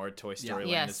like more Toy Story Land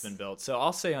Yes. has been built. So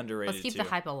I'll say underrated let's keep too. the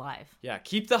hype alive, Yeah,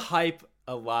 keep the hype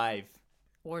alive.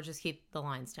 or just keep the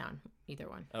lines down. Either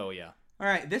one. Oh yeah. All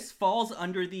right, this falls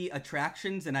under the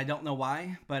attractions, and I don't know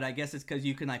why, but I guess it's because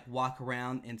you can like walk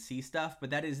around and see stuff. But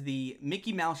that is the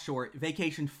Mickey Mouse short,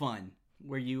 Vacation Fun,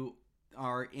 where you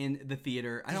are in the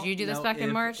theater. I Did don't you do this know back in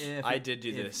if- March? if I it- did do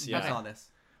if this, you yeah. saw this.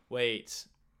 Wait.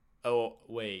 Oh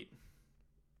wait.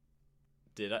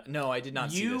 Did I? No, I did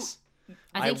not see You- this.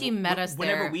 I think you met us there.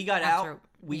 Whenever we got after out,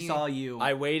 we you- saw you.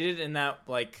 I waited in that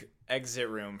like exit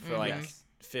room for like Yes.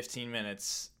 15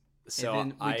 minutes, so then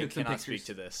we I took some cannot speak pictures.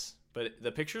 to this. But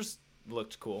the pictures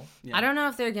looked cool. Yeah. I don't know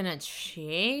if they're gonna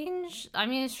change. I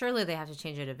mean, surely they have to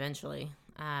change it eventually,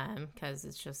 because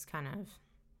it's just kind of.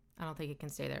 I don't think it can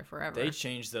stay there forever. They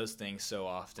change those things so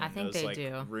often. I think those, they like,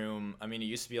 do. Room. I mean, it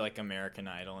used to be like American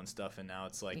Idol and stuff, and now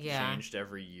it's like Yeah. changed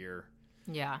every year.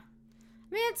 Yeah,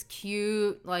 I mean it's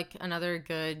cute, like another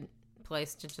good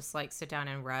place to just like sit down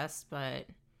and rest, but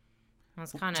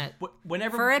it's kind of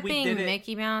Whenever for it we being did it,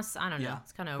 Mickey Mouse. I don't know. Yeah.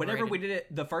 It's kind of Whenever we did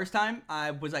it the first time, I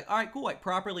was like, all right, cool, like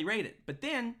properly rated. But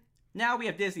then now we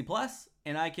have Disney Plus,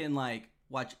 and I can like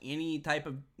watch any type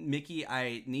of Mickey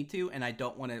I need to, and I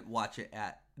don't want to watch it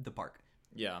at the park.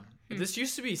 Yeah. This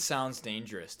used to be Sounds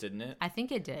Dangerous, didn't it? I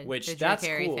think it did. Which the Drew that's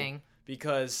Carey cool thing.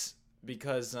 because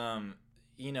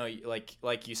you know,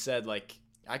 like you said, like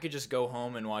I could just go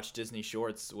home and watch Disney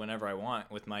shorts whenever I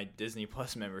want with my Disney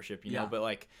Plus membership, you know. Yeah. But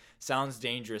like Sounds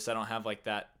Dangerous, I don't have like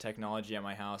that technology at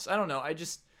my house. I don't know. I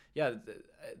just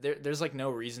there's like no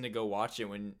reason to go watch it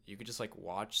when you could just like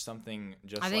watch something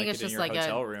just I think like it's it in just your like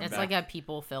hotel a room. it's back. like a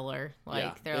people filler. Like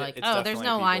Yeah, they're it- like, it's oh, there's definitely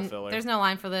no people line. filler. There's no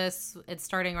line for this. It's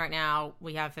starting right now.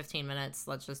 We have 15 minutes.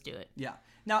 Let's just do it. Yeah.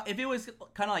 Now, if it was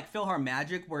kind of like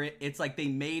PhilharMagic, where it's like they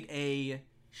made a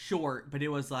short, but it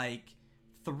was like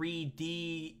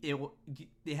 3D,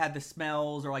 it had the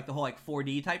smells or like the whole like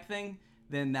 4D type thing,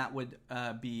 then that would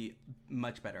be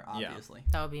much better, obviously.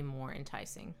 That would be more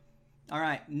enticing. All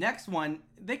right, next one.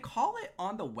 They call it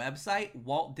on the website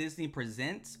Walt Disney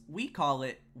Presents. We call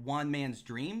it One Man's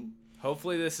Dream.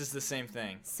 Hopefully this is the same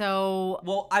thing. So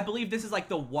Well, I believe this is like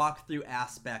the walkthrough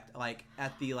aspect, like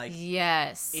at the like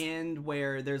yes. end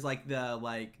where there's like the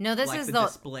like No, this like is the the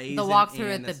displays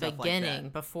walkthrough and at the stuff like beginning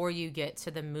that. before you get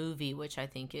to the movie, which I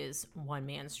think is One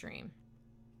Man's Dream.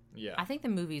 Yeah. I think the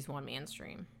movie's One Man's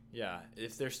Dream. Yeah,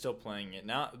 if they're still playing it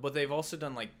now, but they've also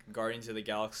done like Guardians of the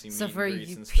Galaxy So meet for and greets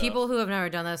you and stuff. people who have never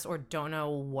done this or don't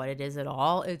know what it is at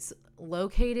all, it's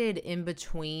located in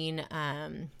between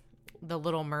the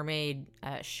Little Mermaid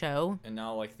show and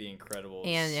now like the Incredibles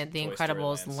and the Toy Story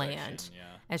Incredibles Land land. section,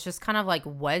 yeah. It's just kind of like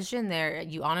wedged in there.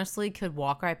 You honestly could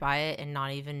walk right by it and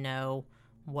not even know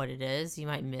what it is. You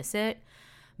might miss it.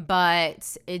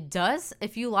 But it does,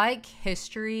 if you like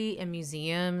history and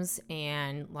museums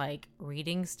and like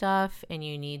reading stuff and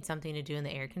you need something to do in the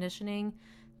air conditioning,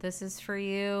 this is for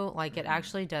you. Like it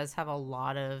actually does have a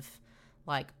lot of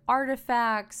like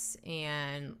artifacts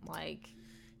and like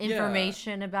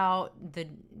information about the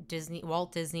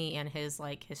Walt Disney and his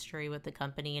like history with the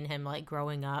company and him like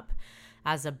growing up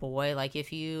as a boy. Like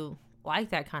if you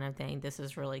like that kind of thing, this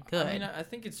is really good. I mean, I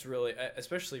think it's really,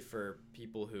 especially for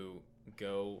people who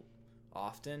go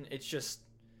often,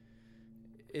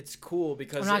 it's cool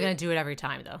because I'm not going to do it every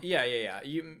time though. Yeah.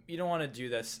 You don't want to do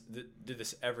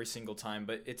this every single time,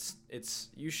 but it's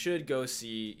you should go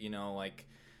see, you know, like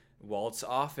Walt's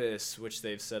office, which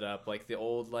they've set up, like the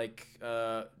old like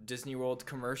Disney World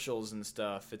commercials and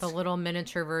stuff. It's The little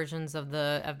miniature versions of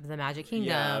the Magic Kingdom.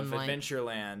 yeah, of like,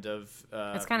 Adventureland, of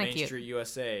It's kinda Main cute. Street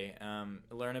USA.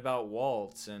 Learn about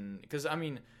Walt, and because I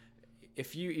mean,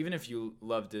 if you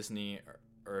love Disney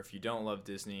or if you don't love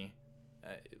Disney,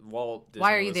 Walt Disney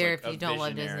Why are you was, there like, if you a don't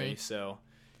love visionary, Disney? So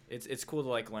it's cool to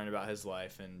like learn about his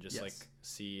life and just Yes. like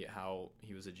see how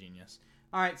he was a genius.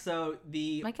 All right, so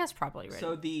the I guess probably right.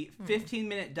 so the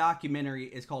 15-minute documentary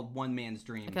is called One Man's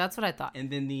Dream. Okay, that's what I thought. And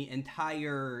then the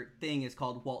entire thing is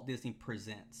called Walt Disney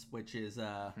Presents, which is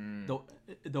the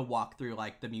walkthrough,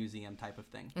 like the museum type of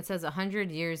thing. It says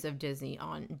 100 years of Disney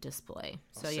on display.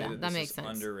 So I'll say yeah, that this makes is sense.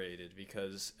 Underrated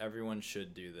because everyone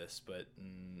should do this, but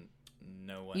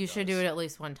no one. You should does. do it at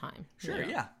least one time. Sure,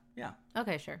 yeah.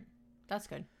 Okay, sure. That's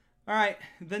good. All right,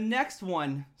 the next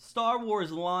one, Star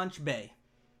Wars Launch Bay,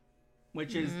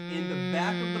 which is in the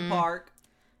back of the park.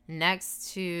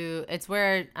 Next to it's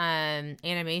where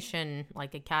animation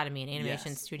like Academy and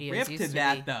animation studios Rip used to to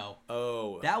that be. though.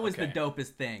 Oh, That was okay. the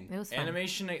dopest thing. It was fun.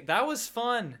 Animation. That was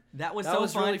fun. That was That so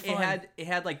was fun. really fun. It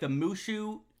had like the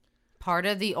Mushu. Part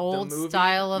of the old movie?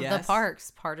 style of the Yes.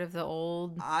 parks. Part of the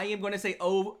old. I am going to say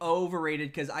overrated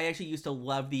because I actually used to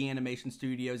love the animation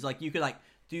studios. Like you could like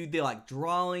do the like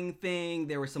drawing thing.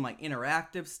 There was some like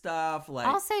interactive stuff. Like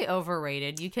I'll say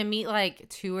overrated. You can meet like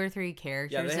 2 or 3 Yeah,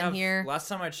 characters they in have. here. Last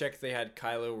time I checked, they had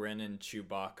Kylo Ren and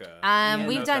Chewbacca. I don't know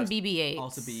We've if done that's- BB-8.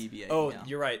 also BB-8. Oh, yeah.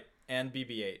 you're right. And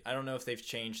BB-8. I don't know if they've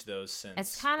changed those since.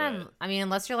 It's kind of, but, I mean,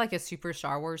 unless you're like a super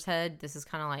Star Wars head, this is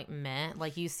kind of like meh.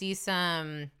 Like you see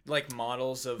some, like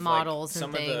models of Models like,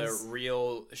 and some of things. the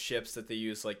real ships that they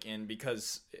use like in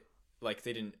because like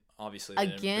they didn't obviously they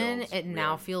didn't again, build it now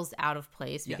real- feels out of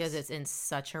place because Yes. it's in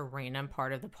such a random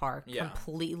part of the park, Yeah.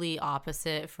 completely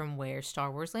opposite from where Star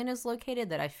Wars Land is located,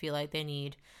 that I feel like they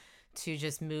need to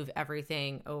just move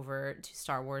everything over to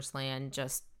Star Wars Land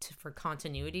for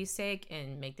continuity's sake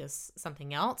and make this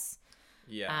something else.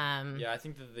 Yeah. Um, Yeah, I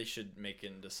think that they should make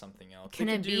it into something else. Can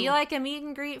They it could be do- like a meet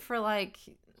and greet for like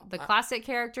the classic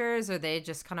characters, or they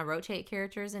just kind of rotate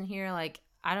characters in here? Like,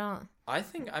 I don't.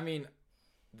 I mean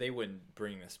they wouldn't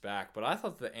bring this back, but I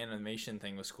thought the animation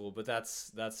thing was cool, but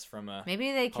that's from a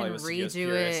Maybe they can Hollywood Studios redo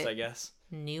purist, it I guess.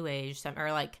 new age,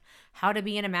 or like how to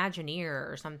be an Imagineer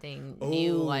or something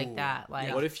new like Ooh. that.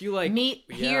 Like, What if you like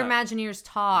hear Imagineers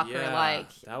talk, or Yeah,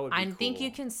 like that would be I think you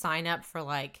cool. can sign up for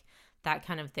like that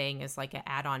kind of thing as like an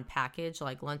add-on package,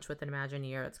 like lunch with an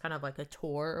Imagineer. It's kind of like a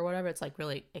tour or whatever. It's like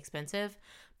really expensive,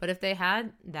 but if they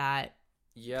had that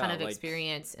kind of like,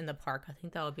 experience in the park, I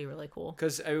think that would be really cool.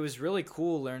 Because it was really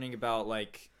cool learning about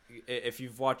like if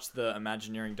you've watched the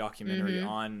Imagineering documentary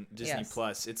on Disney Yes.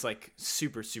 Plus, it's like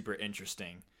super super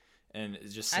interesting, and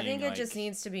it's just I seeing, think it like, just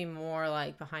needs to be more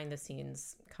like behind the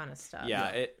scenes kind of stuff.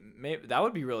 yeah, that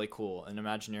would be really cool, an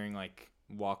Imagineering like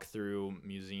walkthrough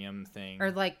museum thing.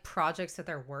 Or like projects that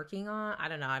they're working on. I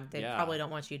don't know. They Yeah. probably don't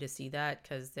want you to see that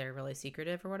because they're really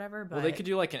secretive or whatever. But Well, they could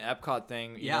do like an Epcot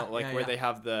thing, you Yeah, know, like yeah, where yeah. they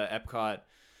have the Epcot.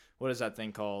 What is that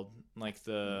thing called? Like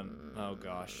the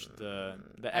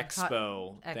the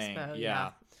expo thing. Expo,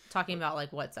 Yeah. talking about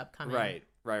like what's upcoming.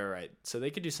 Right. So they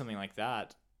could do something like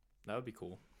that. That would be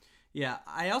cool. Yeah,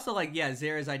 I also like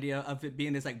Zara's idea of it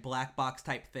being this like black box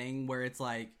type thing where it's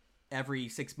like every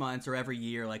 6 months or every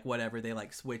year, like whatever, they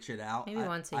like switch it out. Maybe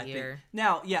once a think. year.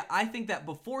 Now, I think that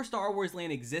before Star Wars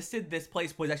Land existed, this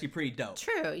place was actually pretty dope.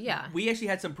 True. Yeah. We actually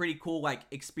had some pretty cool like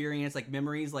experience, like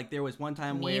memories. Like there was one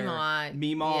time where Meemaw,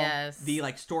 Meemaw, yes. the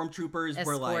like stormtroopers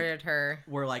Escorted her.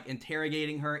 were like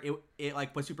interrogating her. It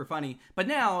like was super funny. But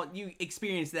now you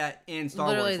experience that in Star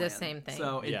Literally Wars the Land. same thing.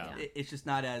 So Yeah. it's just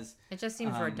not as It just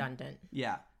seems redundant.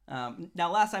 yeah. Now,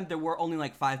 last time there were only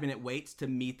like 5-minute waits to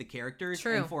meet the characters.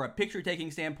 True. And for a picture taking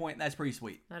standpoint, that's pretty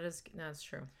sweet. That's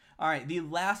true. All right. The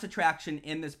last attraction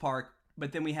in this park,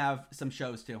 but then we have some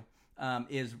shows too,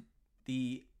 is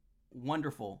the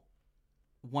wonderful,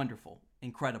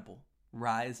 incredible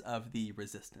Rise of the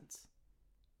Resistance.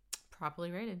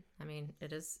 Properly rated. I mean,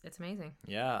 it's amazing.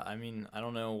 Yeah, I mean, I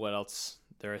don't know what else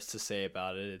there is to say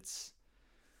about it.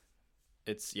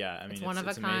 It's One of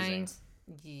a amazing. kind.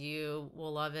 You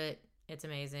will love it. It's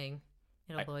amazing.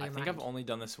 It'll blow your I think mind. I've only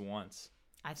done this once.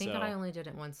 I think so- that I only did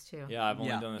it once too. Yeah, I've only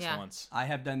Yeah. done this Yeah. once. I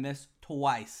have done this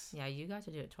twice. Yeah, you got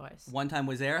to do it twice. One time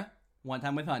with Zara, one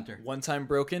time with Hunter. One time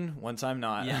broken, one time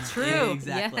not. Yeah. True.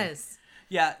 Exactly. Yes.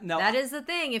 Yeah, no. That is the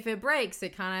thing. If it breaks, it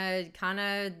kind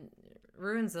of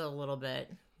ruins it a little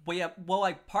bit.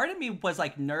 Like part of me was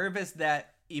like nervous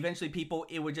that eventually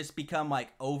it would just become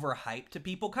like overhyped to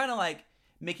people, kind of like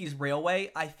Mickey's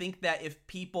Railway. I think that if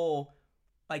people,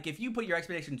 like if you put your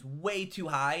expectations way too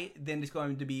high, then it's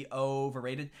going to be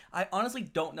overrated. I honestly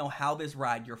don't know how this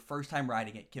ride, your first time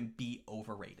riding it, can be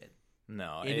overrated.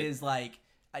 No, It is like,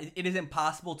 it is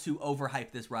impossible to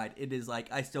overhype this ride. It is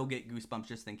like, I still get goosebumps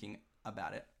just thinking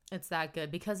about it. It's that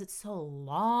good because it's so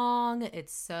long.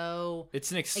 It's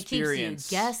an experience. It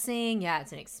keeps you guessing. Yeah,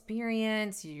 it's an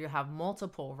experience. You have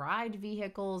multiple ride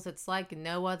vehicles. It's like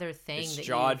no other thing. It's that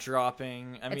jaw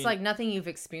dropping. It's like nothing you've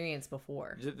experienced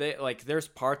before. they like. There's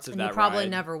parts of And that you probably ride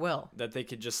never will. that they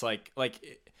could just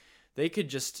they could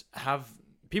just have.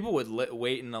 People would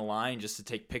wait in the line just to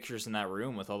take pictures in that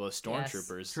room with all those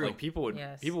stormtroopers. True. Like people would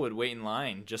Yes. wait in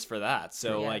line just for that.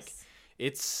 So Yes. like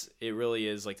it really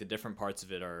is like the different parts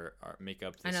of it are make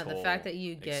up this I know the whole fact that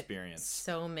you get experience.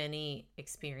 so many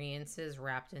experiences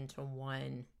wrapped into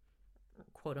one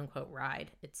quote unquote ride.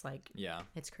 It's like Yeah.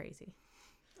 it's crazy.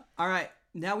 All right,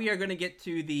 now we are going to get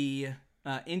to the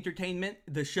entertainment,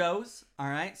 the shows. All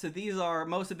right, so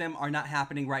most of them are not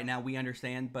happening right now. We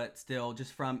understand, but still,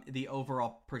 just from the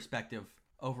overall perspective,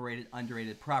 overrated,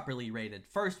 underrated, properly rated.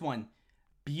 First one,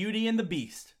 Beauty and the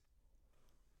Beast.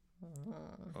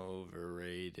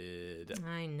 Overrated.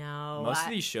 I know. Most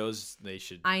of these shows, they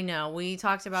should. I know. We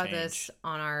talked about change. this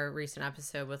on our recent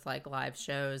episode with like live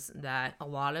shows that a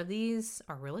lot of these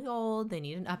are really old. They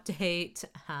need an update.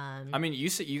 I mean,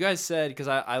 you guys said, because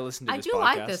I listened to I this do podcast,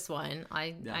 like this one.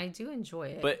 I do enjoy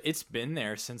it. but it's been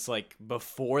there since like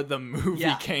before the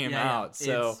movie came out.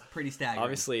 So it's pretty staggering.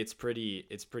 obviously it's pretty.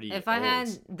 if I old. had,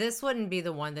 this wouldn't be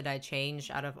the one that I change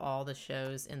out of all the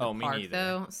shows in the Oh, me park, neither.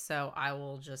 though. So I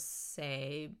will just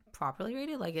say properly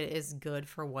rated. Like, it is good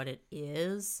for what it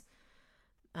is.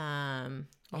 I'll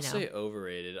know. say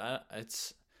overrated.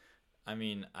 I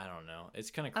mean, I don't know.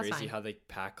 It's kind of That's crazy fine. how they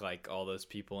pack like all those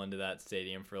people into that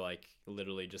stadium for like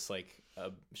literally just like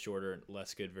a shorter,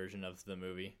 less good version of the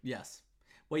movie. Yes.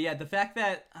 Well, yeah, the fact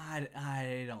that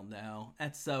I don't know.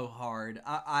 That's so hard.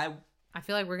 I I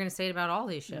feel like we're gonna say it about all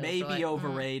these shows. We're maybe like,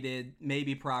 overrated,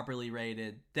 maybe properly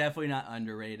rated. Definitely not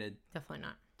underrated. definitely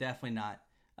not. Definitely not.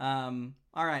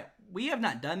 All right, we have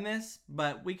not done this,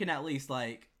 but we can at least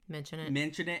like Mention it.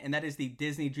 mention it, and that is the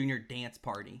Disney Junior Dance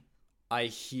Party. I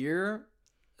hear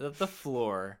that the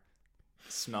floor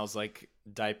smells like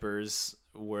diapers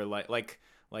were like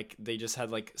they just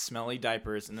had like smelly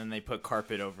diapers and then they put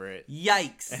carpet over it.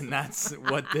 Yikes! And that's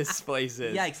what this place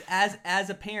is. Yikes! As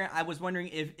a parent, I was wondering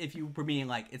if you were being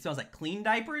like, it smells like clean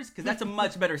diapers, because that's a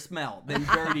much better smell than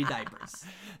dirty diapers.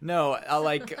 No,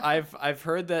 I've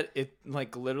heard that it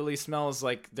like literally smells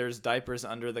like there's diapers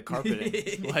under the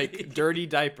carpeting, like dirty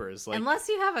diapers. Like Unless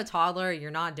you have a toddler, you're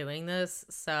not doing this.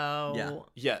 So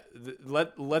yeah,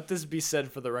 let this be said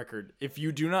for the record. If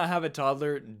you do not have a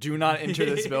toddler, do not enter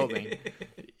this building.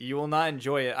 You will not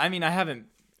enjoy it. I mean, I haven't.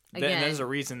 Again, There's a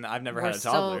reason that I've never we're had a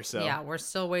toddler. still, So yeah, we're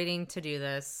still waiting to do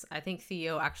this. I think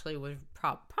Theo actually would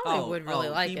probably would really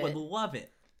like he it. would love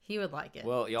it. He would like it.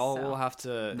 well, y'all So, will have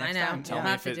to. I Next know. time, tell We'll me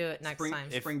have if to it- do it next spring- time.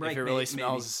 If Spring it break, really maybe.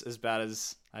 smells as bad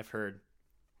as I've heard.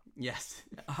 Yes.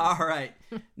 All right.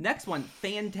 Next one,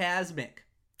 Phantasmic.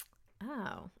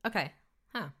 Oh, okay.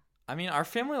 Huh. I mean, our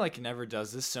family like never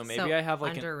does this, so maybe So, I have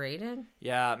like underrated.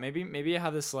 maybe I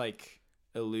have this like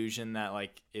illusion that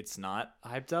like it's not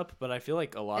hyped up, but I feel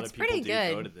like a lot It's of people pretty do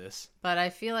go good. to this. But I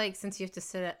feel like since you have to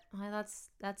sit at, well,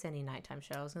 that's any nighttime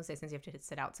show. I was gonna say since you have to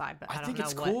sit outside, but I, I don't think know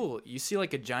it's what. cool. You see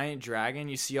like a giant dragon.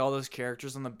 You see all those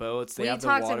characters on the boats. They We have the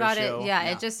talked water about show. it. Yeah,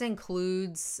 Yeah. it just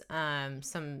includes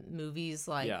some movies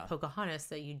like Yeah. Pocahontas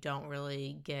that you don't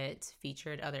really get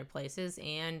featured other places,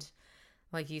 and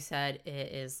like you said,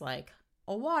 it is like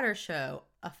a water show,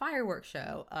 a fireworks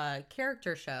show, a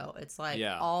character show. It's like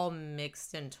Yeah. all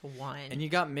mixed into one. And you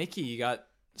got Mickey. You got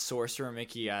Sorcerer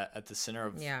Mickey at the center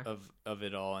of, Yeah. of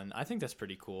it all, and I think that's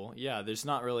pretty cool. Yeah, there's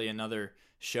not really another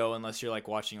show unless you're like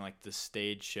watching like the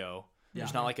stage show. There's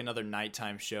Yeah. not like another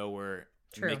nighttime show where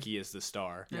True. Mickey is the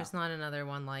star. There's not another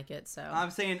one like it. So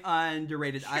I'm saying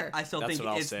underrated. Sure. I still That's think what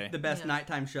I'll it's say. the best Yeah.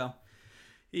 nighttime show,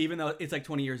 even though it's like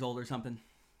 20 years old or something.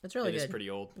 it's really It is good. pretty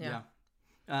old. Yeah.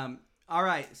 All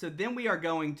right. So then we are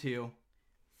going to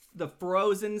the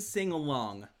Frozen sing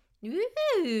along.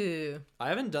 Ooh. I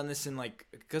haven't done this in like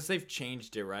because they've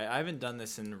changed it, right? I haven't done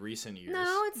this in recent years.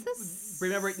 No, it's the same.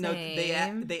 Remember, no,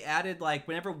 they added like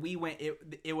whenever we went,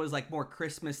 it was like more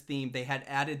Christmas themed. They had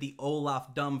added the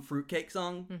Olaf Dumb fruitcake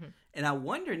song, and I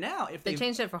wonder now if They they've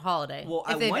changed it for holiday. Well,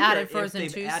 if I they've wonder added if Frozen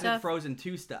they've 2 added stuff. Frozen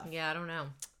 2 stuff. Yeah, I don't know.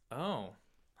 Oh,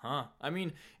 huh. I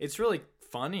mean, it's really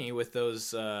funny with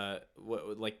those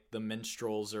like the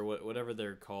minstrels or whatever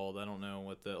they're called. I don't know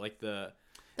what the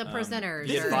The presenters.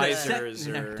 the or advisors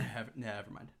Never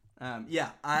mind. Yeah,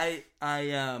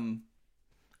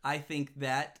 I think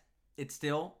that it's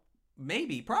still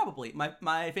probably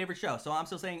my favorite show. So I'm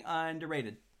still saying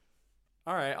underrated.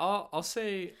 All right, I'll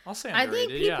say I underrated.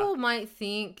 think people might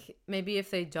think maybe if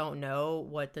they don't know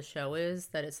what the show is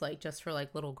that it's like just for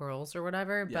like little girls or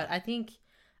whatever. Yeah. But I think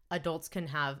adults can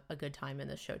have a good time in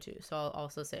this show too. So I'll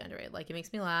also say underrated. Like it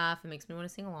makes me laugh. It makes me want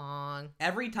to sing along.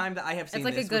 Every time that I have seen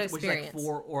like a this, good which is like experience.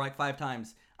 4 or like 5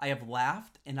 times, I have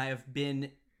laughed and I have been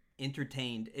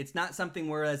entertained. It's not something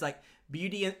whereas like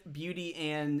Beauty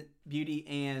and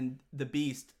the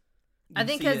Beast. I you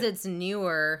think see because it- it's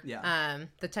newer. Yeah.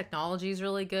 The technology is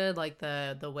really good. Like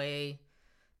the way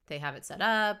they have it set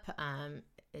up.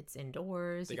 It's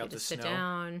indoors. They You got get to the sit snow.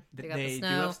 down. They got they the do snow.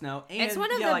 have snow. And, It's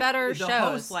one of yeah, the like, better the shows.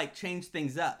 hosts like change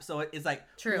things up. So it's like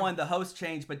True. one, the host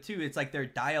changed, but 2, it's like their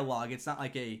dialogue. It's not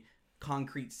like a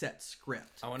concrete set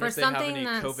script. I wonder For if they have something any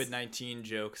that's- COVID-19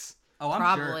 jokes. Oh, I'm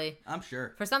Probably. sure. I'm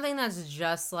sure. For something that's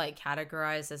just like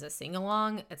categorized as a sing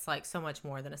along, it's like so much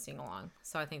more than a sing along.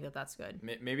 So I think that that's good.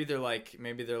 Maybe they're like,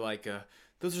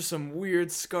 those are some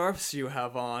weird scarves you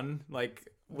have on, like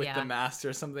with Yeah. the mask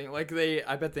or something. Like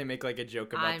I bet they make like a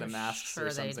joke about the I'm masks sure or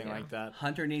they something do. like that.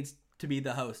 Hunter needs to be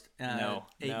the host. No,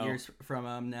 8 years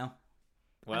from now,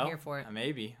 Well, here for it.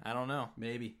 Maybe. I don't know.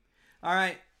 maybe. All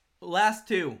right, last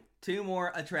two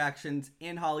more attractions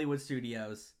in Hollywood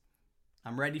Studios.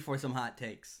 I'm ready for some hot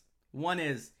takes. One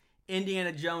is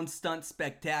Indiana Jones Stunt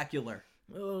Spectacular.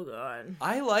 Oh god.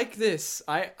 I like this.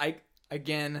 I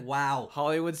again, Wow.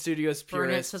 Hollywood Studios Burn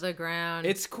it purist. to the ground.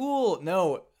 It's cool.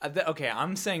 No, okay,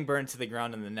 I'm saying burn to the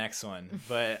ground in the next one,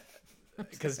 but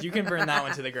because you can burn that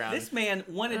one to the ground. This man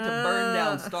wanted to burn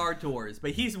down Star Tours,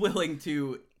 but he's willing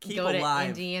to keep Go to alive.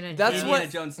 Indiana That's Jones. Indiana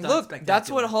what. Jones Stunt Look, Spectacular. that's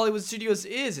what Hollywood Studios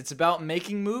is. It's about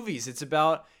making movies. It's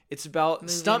about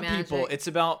stunt people. magic. It's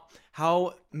about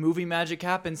how movie magic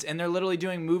happens, and they're literally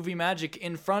doing movie magic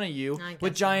in front of you I guess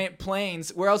with so. giant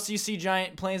planes. Where else do you see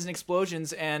giant planes and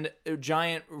explosions and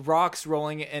giant rocks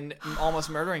rolling and almost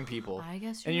murdering people? I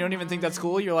guess And you you're don't even think that's right.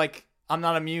 cool. You're like, I'm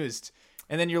not amused.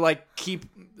 And then you're like, keep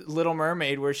Little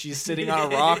Mermaid, where she's sitting on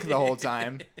a rock the whole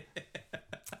time.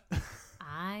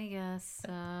 I guess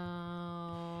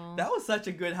so. That was such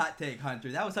a good hot take,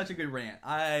 Hunter. That was such a good rant.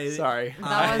 Sorry.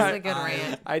 That was a good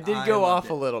rant. I did I go loved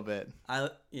off it. a little bit.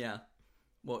 Yeah.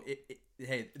 Well,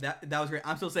 hey, that was great.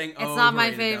 I'm still saying It's not my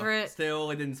overrated, though. favorite.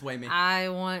 Still, it didn't sway me. I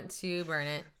want to burn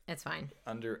it. It's fine.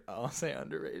 I'll say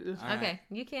underrated. All right. Okay,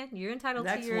 you can. You're entitled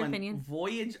Next to your one, opinion.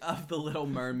 Voyage of the Little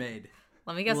Mermaid.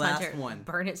 Let me guess, last Hunter. one.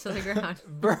 Burn it to the ground.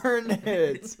 Burn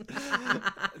it.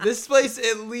 This place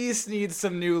at least needs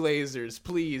some new lasers, It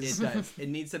please. does. It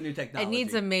needs some new technology. It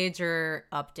needs a major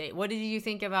update. What did you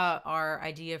think about our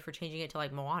idea for changing it to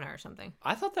like Moana or something?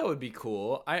 I thought that would be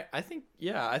cool. I think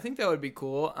that would be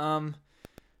cool.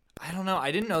 I don't know.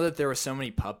 I didn't know that there were so many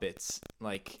puppets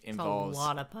like It's involved. a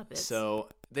lot of puppets. So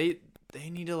they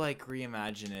need to like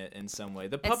reimagine it in some way.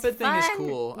 The It's puppet thing is fun.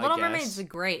 cool. Little I guess. Mermaid's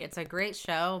great. It's a great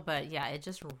show, but yeah, it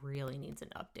just really needs an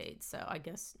update. So I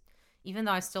guess even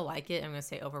though I still like it, I'm gonna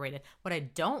say overrated. What I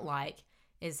don't like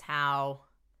is how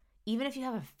even if you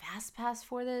have a fast pass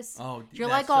for this, Oh, you're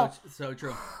that's like all so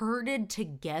true. herded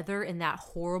together in that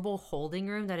horrible holding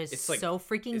room that is It's like- so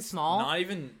freaking It's small. Not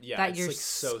even. Yeah. that it's you're like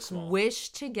so small.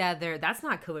 squished together. That's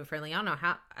not COVID friendly. I don't know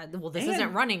how. Well, this And-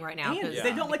 isn't running right now. And 'cause-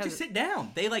 they don't let you because- sit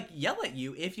down. They like yell at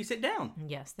you if you sit down.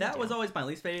 Yes, they That do. was always my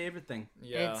least favorite thing.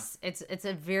 Yeah. It's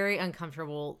a very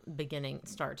uncomfortable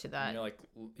start to that. And you're like,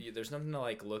 there's nothing to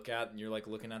like look at, and you're like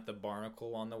looking at the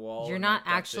barnacle on the wall. You're and, not like,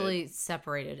 that's actually it.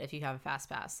 separated if you have a fast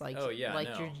pass. Like, Oh, yeah, like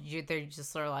no. they're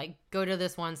just sort of like go to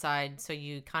this one side, so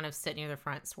you kind of sit near the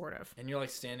front, sort of. And you're like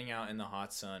standing out in the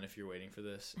hot sun if you're waiting for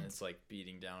this, and it's like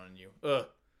beating down on you. Ugh,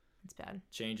 It's bad.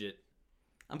 change it.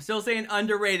 I'm still saying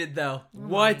underrated though. Oh my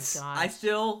What? gosh. I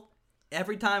still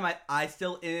every time I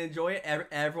still enjoy it.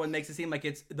 Everyone makes it seem like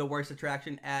it's the worst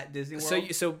attraction at Disney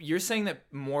World. So you're saying that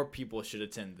more people should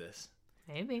attend this?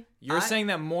 Maybe. You're I- saying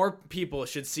that more people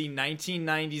should see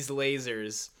 1990s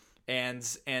lasers and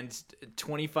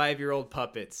 25-year-old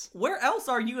puppets? Where else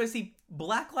are you gonna see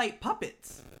blacklight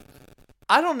puppets?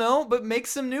 I don't know, but make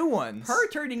some new ones. Her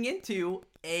turning into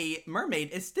a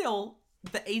mermaid is still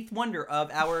the eighth wonder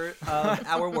of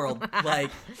our world.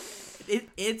 Like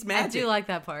it's I magic. do like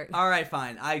that part. All right,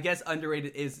 fine. I guess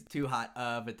underrated is too hot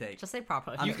of a take. Just say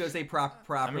properly. I'm just gonna say I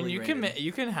properly. mean, rated.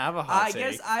 you can have a hot I take.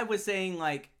 guess I was saying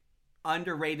like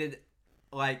underrated,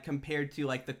 like compared to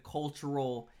like the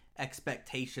cultural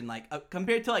expectation, like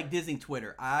compared to like Disney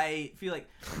Twitter. I feel like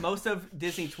most of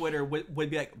Disney Twitter would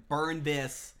be like burn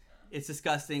this. It's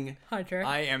disgusting. Hunter.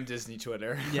 I am Disney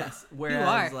Twitter. Yes.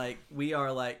 Whereas are. like we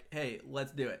are like, hey,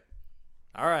 let's do it.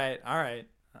 All right.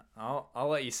 I'll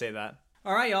let you say that.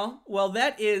 All right, y'all. Well,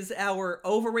 that is our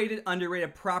overrated,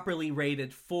 underrated, properly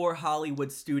rated for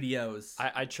Hollywood Studios.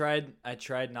 I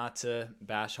tried not to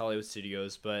bash Hollywood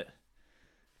Studios, but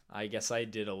I guess I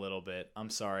did a little bit. I'm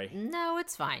sorry. No,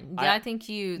 it's fine. Yeah, I think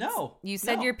you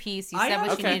said no. your piece. You I said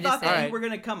what actually you needed to thought say. that you were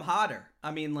gonna come hotter.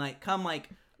 I mean, like come like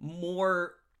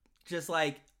more, just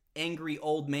like angry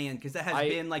old man, because that has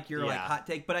been like your like yeah. hot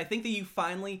take. But I think that you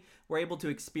finally were able to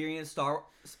experience Star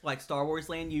Wars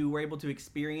Land. You were able to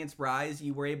experience Rise.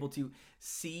 You were able to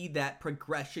see that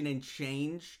progression and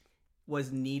change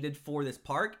was needed for this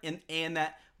park, and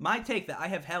that my take that I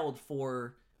have held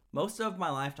for most of my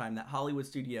lifetime, that Hollywood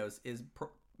Studios is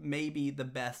maybe the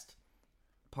best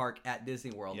park at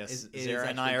Disney World. Yes, is Zara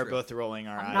and I actually are true. both rolling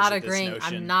our eyes I'm not at this agreeing.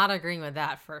 notion. I'm not agreeing with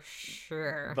that for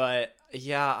sure. But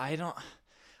yeah,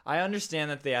 I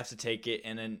understand that they have to take it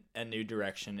in a new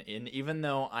direction, and even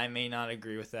though I may not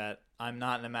agree with that, I'm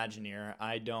not an Imagineer.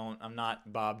 I'm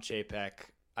not Bob Chapek.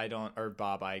 Or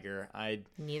Bob Iger.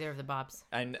 Neither of the Bobs.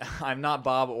 I'm not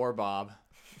Bob or Bob.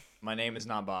 My name is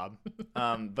not Bob.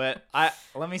 But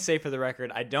let me say for the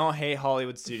record, I don't hate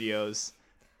Hollywood Studios.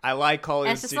 I like Hollywood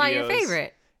That's just Studios. not your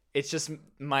favorite. It's just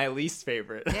my least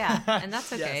favorite. Yeah, and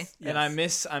that's okay. Yes. And I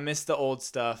miss the old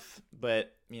stuff,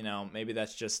 but maybe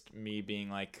that's just me being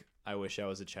like, I wish I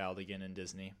was a child again in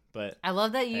Disney. But I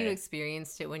love that you Hey.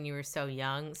 experienced it when you were so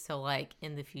young. So like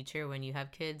in the future when you have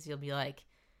kids, you'll be like,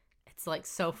 it's like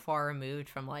so far removed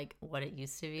from like what it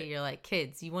used to be. You're like,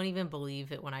 kids, you won't even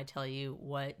believe it when I tell you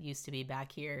what used to be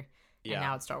back here. Yeah. And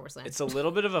now it's Star Wars Land. it's a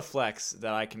little bit of a flex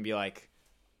that I can be like,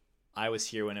 I was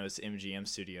here when it was MGM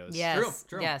Studios. Yes.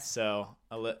 True. Yes. So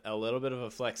a little bit of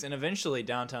a flex. And eventually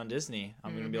Downtown Disney,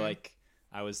 I'm going to be Mm-hmm. like,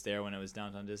 I was there when it was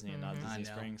Downtown Disney and not I Disney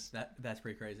know. Springs. That's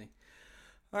pretty crazy.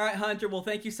 All right, Hunter. Well,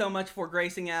 thank you so much for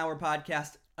gracing our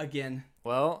podcast again.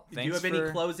 Well, Do thanks you have for...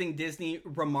 any closing Disney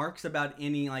remarks about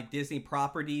any like Disney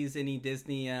properties, any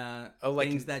Disney like-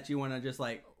 things that you want to just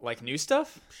like? Like new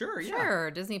stuff? Sure, yeah.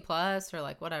 Sure. Disney Plus or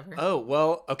like whatever. Oh,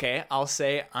 well, okay. I'll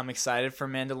say I'm excited for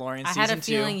Mandalorian I season had a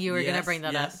feeling 2. you were going to Yes, bring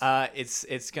that yes. up.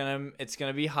 It's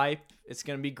gonna be hype. It's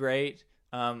gonna be great.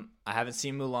 I haven't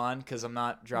seen Mulan because I'm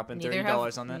not dropping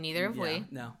 $30 on that. Neither have Yeah, we.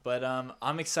 no. But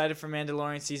I'm excited for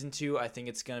Mandalorian season 2. I think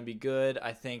it's gonna be good.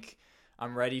 I think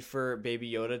I'm ready for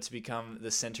Baby Yoda to become the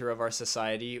center of our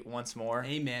society once more.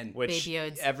 Amen. Which Baby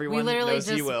Yoda. everyone knows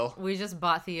he will. We just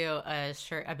bought Theo a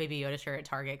Baby Yoda shirt at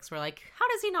Target. 'Cause we're like, how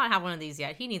does he not have one of these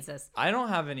yet? He needs this. I don't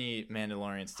have any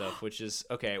Mandalorian stuff, which is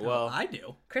okay. Well, I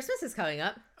do. Christmas is coming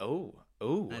up. oh,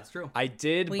 That's true. I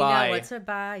did We know buy what to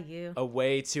buy you. a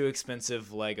way too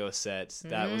expensive Lego set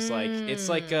that was like it's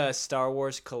like a Star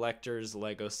Wars collector's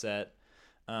Lego set.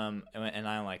 And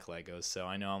I like Legos, so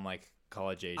I know I'm like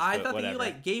college age. I but thought whatever. that you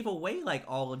like gave away like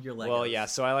all of your Legos. Well, yeah.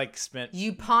 So I like spent.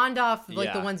 You pawned off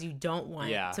like the Yeah. ones you don't want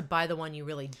Yeah. to buy the one you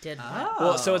really did want. Oh.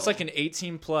 Well, so it's like an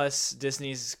 18 plus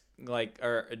Disney's like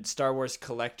or Star Wars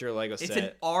collector Lego It's set.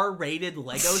 an R-rated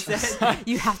Lego set.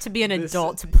 You have to be an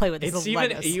adult to play with this It's even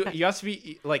Legos. you have to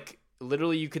be like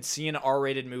literally you could see an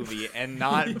R-rated movie and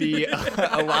not be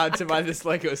allowed to buy this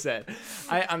Lego set.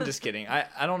 I'm just kidding.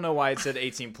 I don't know why it said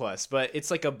 18 plus, but it's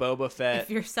like a Boba Fett If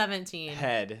you're 17,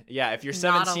 head. Yeah, if you're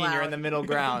Not 17, you're in allowed. the middle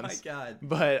ground. Oh my god.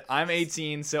 But I'm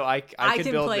 18, so I I could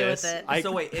can build play with this. it.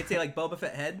 So wait, it's a like Boba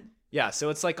Fett head? Yeah, so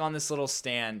it's like on this little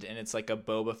stand, and it's like a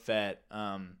Boba Fett.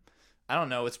 I don't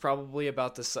know. It's probably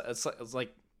about the it's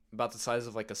like about the size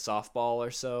of like a softball or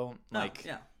so, like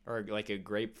yeah. or like a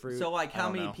grapefruit. So like I how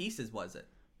don't many know. pieces was it?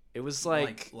 It was Not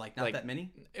that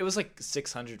many? It was like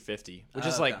 650, which Oh,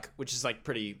 is okay. which is like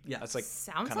pretty. Yeah. That's like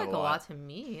sounds kind like of a lot to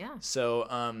me. Yeah.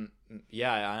 So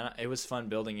yeah, it was fun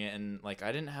building it, and like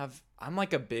I'm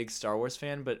like a big Star Wars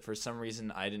fan, but for some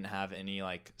reason I didn't have any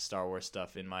like Star Wars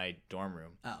stuff in my dorm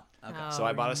room. Oh, okay. So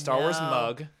I bought a Star Wars no.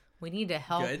 mug. We need to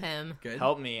help Good. him. Good.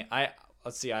 Help me.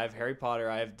 Let's see. I have Harry Potter.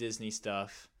 I have Disney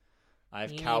stuff. I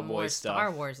have You need cowboy more stuff. Star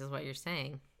Wars is what you're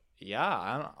saying.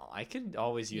 Yeah, I could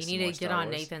always use. You need some more to get Star on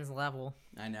Wars. Nathan's level.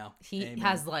 I know. He Amen.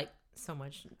 has like so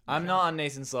much. I'm not on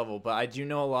Nathan's level, but I do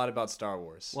know a lot about Star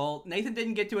Wars. Well, Nathan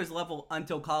didn't get to his level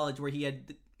until college, where he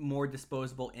had more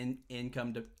disposable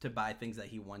income to buy things that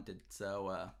he wanted.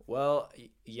 So, Well,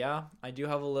 yeah, I do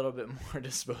have a little bit more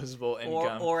disposable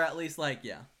income or at least like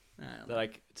yeah. I don't know. that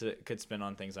I could spend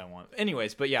on things I want.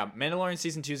 Anyways, but yeah, Mandalorian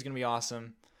season 2 is gonna be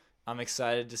awesome. I'm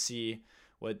excited to see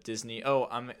what Disney. Oh,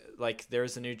 I'm like,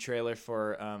 there's a new trailer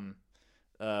for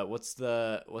what's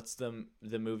the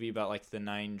movie about like the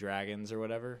 9 dragons or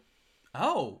whatever.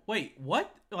 Oh wait,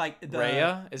 what? Like the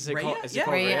Raya? Is it Raya? called? Is it Yeah.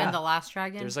 called Raya Raya? and the Last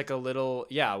Dragon. There's like a little,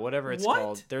 whatever it's What?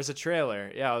 called. There's a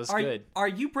trailer. Yeah, it was good. Are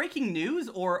you breaking news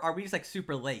or are we just like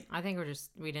super late? I think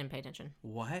we didn't pay attention.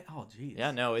 What? Oh jeez.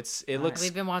 Yeah, no, it looks.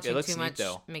 We've been watching it looks too neat, much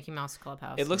though. Mickey Mouse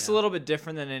Clubhouse. It looks a little bit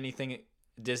different than anything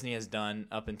Disney has done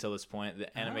up until this point.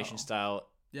 The animation Oh. style,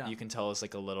 Yeah. you can tell, is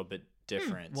like a little bit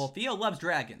different. Well, Theo loves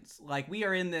dragons. Like we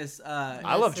are in this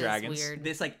I love This is dragons. weird.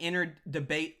 this like inner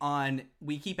debate on.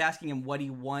 We keep asking him what he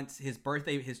wants his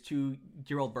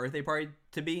 2-year-old birthday party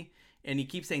to be, and he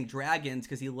keeps saying dragons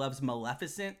because he loves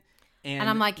Maleficent. And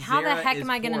I'm like, how the Zara heck is am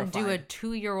I going to do a horrified.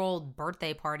 2-year-old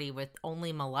birthday party with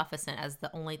only Maleficent as the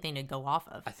only thing to go off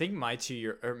of? I think my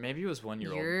 2-year, or maybe it was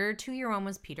 1-year-old. Your 2-year-old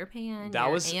was Peter Pan. That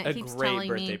Your was aunt a keeps great telling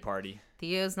birthday me party.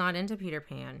 Theo's not into Peter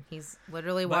Pan. He's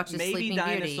literally But watches maybe Sleeping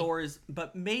Beauty. dinosaurs,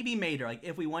 but maybe Mater. Like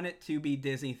if we want it to be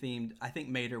Disney themed, I think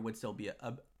Mater would still be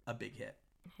a big hit.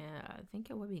 Yeah, I think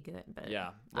it would be good, but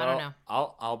Yeah, I don't know.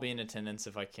 I'll be in attendance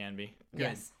if I can be.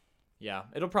 Yes. Yeah,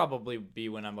 it'll probably be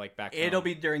when I'm like back. It'll home.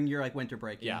 be during your like winter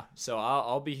break. Yeah, so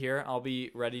I'll be here. I'll be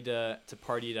ready to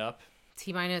party it up.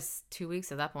 T-minus 2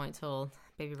 weeks at that point till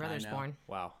baby brother's know. born.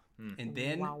 Wow. And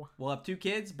then Wow. we'll have 2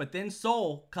 kids, but then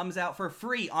Soul comes out for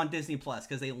free on Disney Plus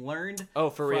because they learned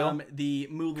Oh, for real? from the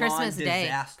Mulan Christmas Day.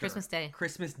 disaster.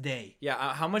 Christmas Day.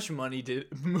 Yeah. How much money did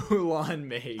Mulan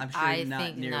make? I'm sure I not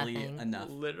think nearly nothing. enough.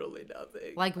 Literally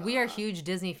nothing. Like, we are huge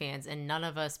Disney fans, and none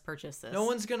of us purchased this. No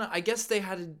one's gonna. I guess they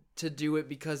had to do it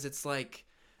because it's like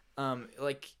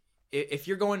if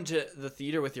you're going to the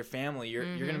theater with your family,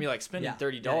 you're gonna be like spending Yeah.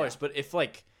 $30. Yeah, yeah. But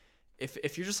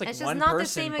if you're just like It's just one not the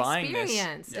person same buying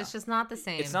experience. this, It's just not the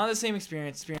same. it's not the same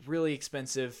experience. It's really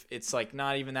expensive. It's like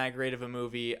not even that great of a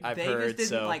movie. I've They heard. just didn't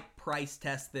So like price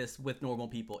test this with normal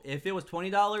people. If it was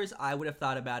 $20, I would have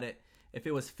thought about it. If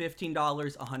it was $15,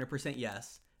 100%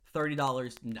 yes.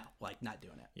 $30, no. Like, not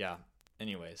doing it. yeah.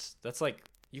 Anyways, that's like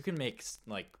you can make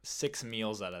like 6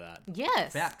 meals out of that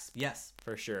Yes. Facts. Yes.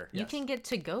 for sure. You Yes. can get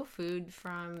to-go food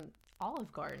from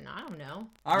Olive Garden. I don't know.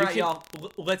 All You right, can- y'all.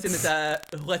 Let's end this.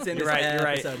 Let's end You're this right, you're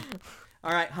right. episode.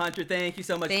 All right, Hunter. Thank you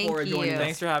so much Thank for joining you. us.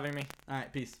 Thanks for having me. All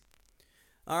right, peace.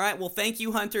 All right. Well, thank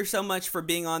you, Hunter, so much for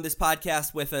being on this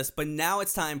podcast with us. But now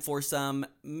it's time for some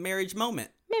marriage moment.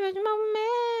 Marriage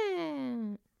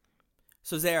moment.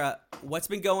 So, Zara, what's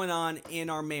been going on in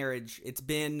our marriage? It's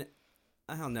been,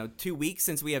 I don't know, 2 weeks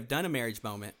since we have done a marriage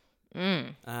moment.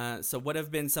 So what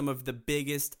have been some of the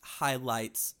biggest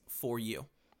highlights for you?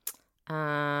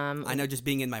 I know just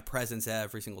being in my presence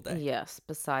every single day. Yes.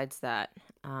 Besides that,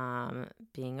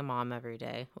 being a mom every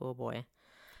day. Oh boy.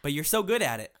 But you're so good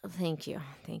at it. Thank you.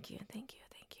 Thank you. Thank you.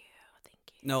 Thank you. Thank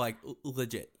you. No, like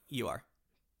legit, you are.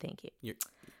 Thank you.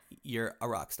 You're a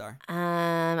rock star.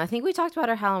 I think we talked about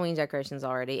our Halloween decorations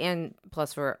already, and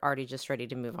plus we're already just ready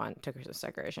to move on to Christmas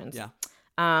decorations. Yeah.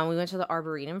 We went to the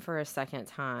Arboretum for a second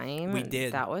time. We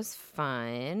did. That was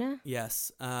fun.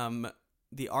 Yes.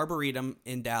 The Arboretum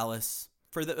in Dallas.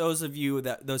 For those of you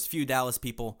those few Dallas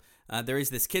people, there is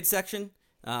this kids section.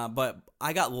 But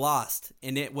I got lost,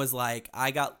 and it was like I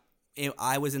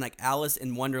was in like Alice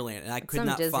in Wonderland, and I could some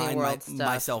not Disney find World stuff.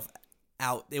 myself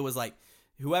out. It was like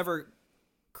whoever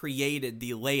created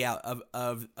the layout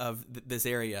of this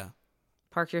area.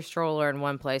 Park your stroller in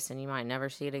one place, and you might never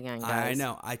see it again, guys. I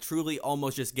know. I truly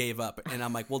almost just gave up, and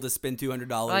I'm like, we'll just spend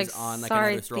 $200 on like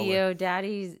sorry, another stroller.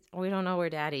 Theo, we don't know where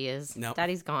Daddy is. No.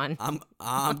 Daddy's gone.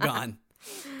 I'm gone.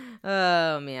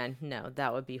 Oh man, no,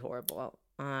 that would be horrible.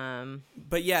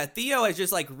 But yeah, Theo has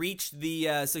just like reached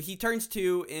the. So he turns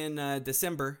 2 in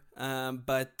December.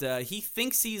 But he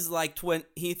thinks he's like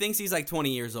 20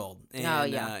 years old. And, Oh,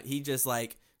 yeah. He just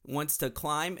like wants to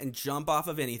climb and jump off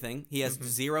of anything. He has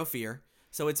zero fear.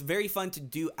 So it's very fun to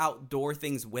do outdoor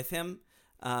things with him.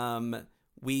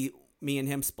 Me and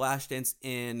him splashed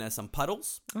in some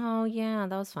puddles. Oh yeah,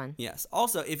 that was fun. Yes.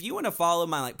 Also, if you want to follow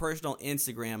my like personal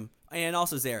Instagram and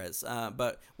also Zara's,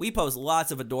 but we post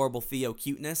lots of adorable Theo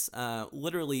cuteness.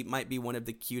 Literally might be one of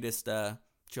the cutest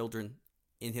children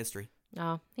in history.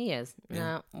 Oh, he is. Yeah.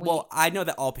 No, Well, I know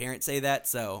that all parents say that,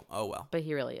 so oh well. but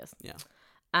he really is. Yeah.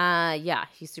 Yeah,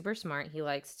 he's super smart. He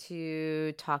likes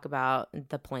to talk about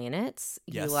the planets.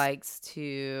 Yes. He likes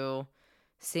to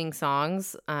sing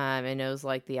songs and knows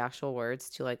like the actual words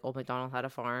to like Old MacDonald Had a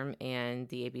Farm and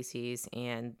the ABCs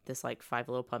and this like Five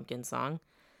Little Pumpkins song.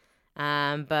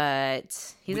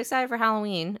 But he's excited for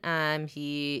Halloween.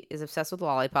 He is obsessed with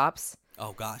lollipops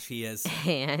Oh gosh, he is.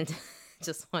 and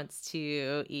just wants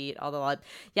to eat all the lollipops.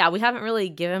 Yeah, we haven't really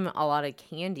given him a lot of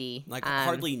candy. Like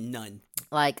hardly none.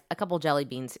 Like a couple jelly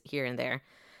beans here and there.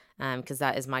 Because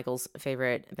that is Michael's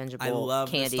favorite bingeable I love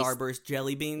candies. the Starburst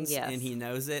jelly beans, Yes. and he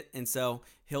knows it, and so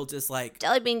he'll just like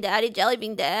Jelly bean daddy, jelly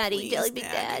bean daddy, Please, jelly bean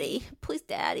Daddy. daddy. Please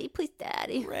daddy, please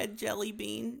daddy. red jelly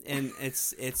bean, and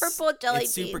it's Purple jelly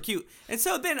it's super bean. cute. And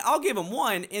so then I'll give him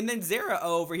one, and then Zara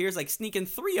over here is like sneaking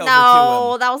 3 over to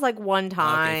No, him. that was like one Okay,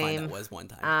 fine, time. that was one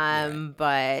time. You're right.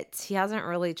 But he hasn't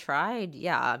really tried.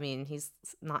 Yeah, I mean he's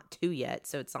not 2 yet,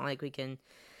 so it's not like we can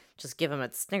just give him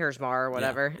a Snickers bar or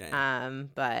whatever. yeah.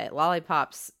 But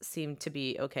lollipops seem to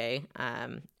be okay.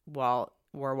 While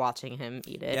we're watching him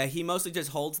eat it. Yeah, he mostly just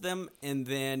holds them, and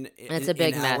then It's a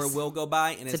big an hour mess. will go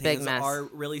by, and It's his a big hands mess. are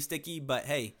really sticky. But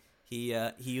hey, he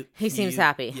seems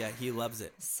happy. Yeah, he loves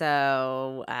it.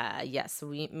 So, yes,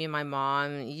 me and my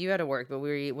mom, you had to work, but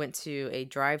we went to a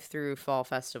drive-through fall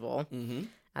festival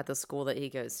at the school that he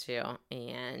goes to,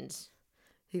 and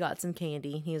he got some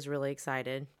candy. He was really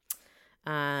excited.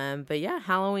 But yeah,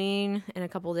 Halloween in a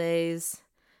couple days.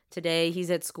 Today he's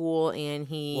at school and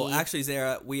Well, actually,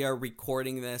 Zara, we are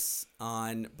recording this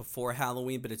on before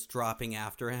Halloween, but it's dropping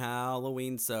after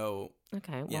Halloween, so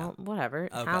okay, well, yeah. whatever.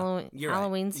 Okay. You're right.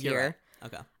 Halloween's You're here.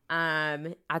 right.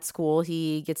 Okay. At school,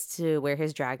 he gets to wear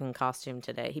his dragon costume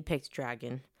today. He picked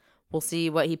dragon. we'll see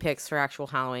what he picks for actual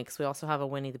Halloween, because we also have a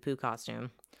Winnie the Pooh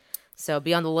costume. So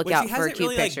be on the Which lookout he for hasn't cute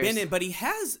really pictures. been in, but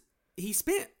he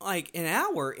spent like an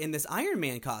hour in this Iron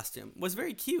Man costume. Was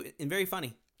very cute and very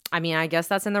funny. I mean, I guess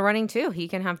that's in the running too. He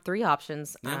can have 3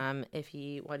 options Yeah. if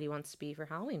what he wants to be for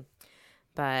Halloween.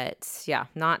 But yeah,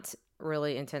 not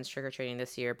really intense trick-or-treating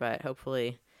this year, but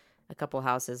hopefully a couple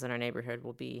houses in our neighborhood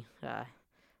will be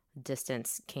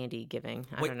distance candy giving.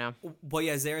 I don't know. Well,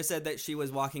 yeah, Zara said that she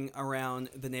was walking around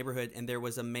the neighborhood and there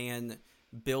was a man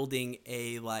building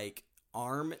a like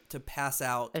arm to pass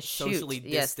out A socially chute.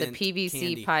 Yes, the distant PVC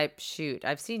candy. pipe chute.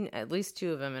 I've seen at least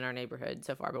 2 of them in our neighborhood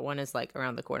so far, but one is like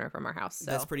around the corner from our house. So.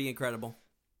 That's pretty incredible.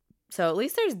 So at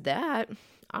least there's that.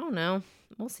 I don't know.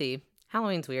 We'll see.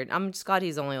 Halloween's weird. I'm just glad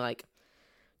he's only like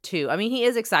 2. I mean, he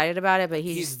is excited about it, but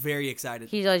He's very excited.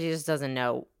 he just doesn't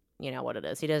know, what it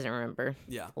is. He doesn't remember.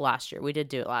 Yeah. Last year. We did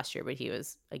do it last year, but he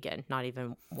was, again, not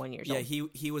even 1 year Yeah, old.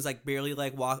 he was like barely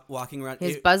like walking around.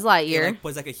 His It- Buzz it, Lightyear. like,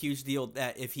 was like a huge deal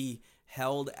that if he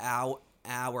held out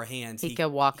our hands, He could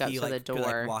walk up he, to like, the could,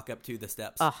 like, door. walk up to the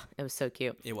steps. Oh, it was so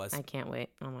cute. It was. I can't wait.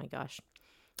 Oh my gosh.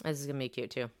 This is going to be cute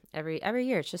too. Every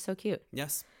year, it's just so cute.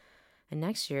 Yes. And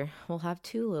next year, we'll have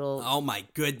 2 little Oh my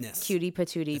goodness. cutie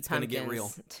patootie It's gonna get pumpkins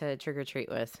real. to trick or treat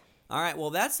with. All right. Well,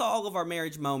 that's all of our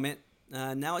marriage moment.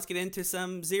 Now let's get into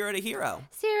some 0 to hero.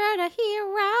 0 to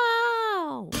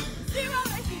hero. 0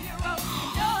 to hero,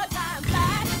 no time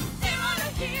flat. 0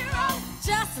 to hero,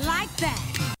 just like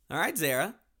that. All right,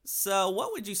 Zara. So,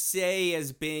 what would you say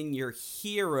has been your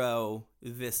hero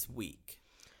this week?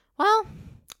 Well,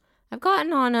 I've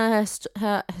gotten on a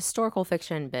historical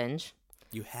fiction binge,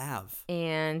 You have.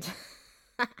 and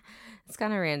it's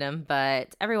kind of random,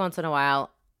 but every once in a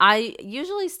while, I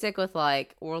usually stick with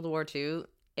like World War II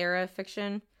era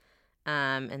fiction,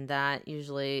 and that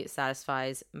usually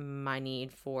satisfies my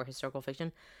need for historical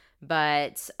fiction.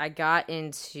 But I got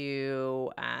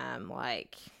into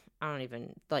like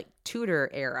Tudor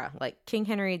era, like King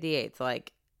Henry VIII,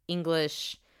 like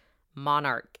English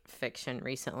monarch fiction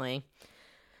recently,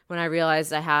 when I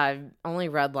realized I had only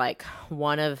read like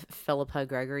one of Philippa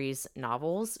Gregory's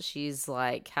novels. She's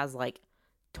like has like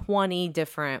 20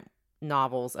 different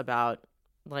novels about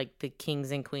like the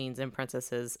kings and queens and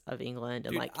princesses of England,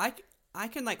 and Dude, like I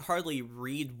can like hardly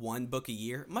read one book a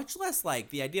year, much less like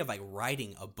the idea of like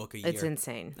writing a book a year. it's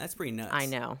insane. That's pretty nuts. I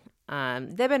know.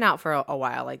 They've been out for a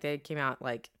while. Like they came out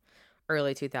like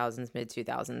early 2000s, mid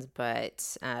 2000s,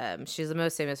 but she's the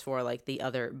most famous for like The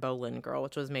Other Boleyn Girl,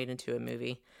 which was made into a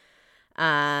movie.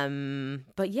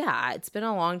 But yeah, it's been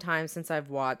a long time since I've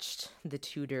watched The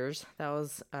Tudors. That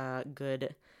was a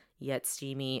good yet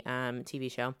steamy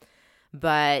TV show.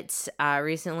 But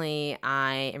recently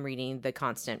I am reading The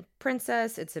Constant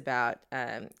Princess. It's about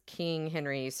King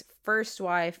Henry's first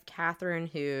wife, Catherine,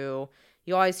 who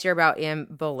you always hear about Anne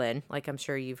Boleyn. Like, I'm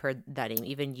sure you've heard that name.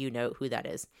 Even you know who that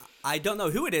is. I don't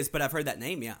know who it is, but I've heard that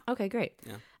name, yeah. Okay, great.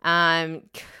 Yeah.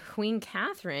 Queen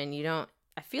Catherine,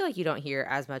 I feel like you don't hear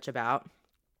as much about,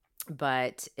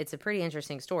 but it's a pretty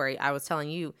interesting story. I was telling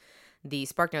you the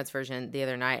SparkNotes version the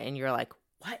other night, and you're like,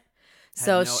 what?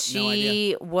 So no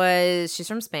idea. she's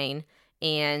from Spain,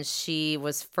 and she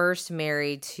was first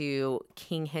married to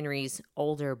King Henry's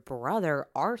older brother,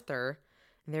 Arthur.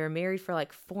 And they were married for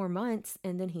like 4 months,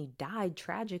 and then he died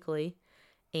tragically.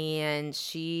 And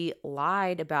she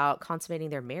lied about consummating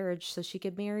their marriage so she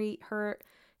could marry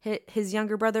his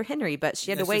younger brother Henry, but she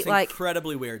had That's to wait just like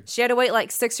incredibly weird.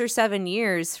 6 or 7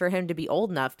 years for him to be old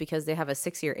enough, because they have a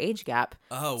 6-year age gap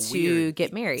Oh, to weird.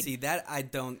 get married. See that I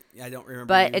don't remember.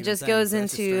 But you it even just saying, goes so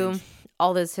that's just into strange.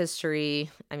 all this history.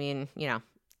 I mean,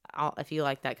 if you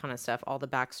like that kind of stuff, all the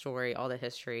backstory, all the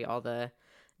history, all the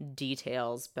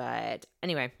details. But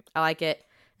anyway, I like it.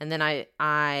 And then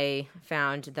I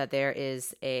found that there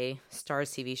is a Starz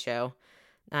TV show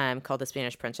called The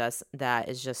Spanish Princess that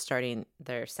is just starting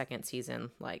their 2nd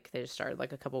season. Like, they just started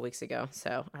like a couple weeks ago.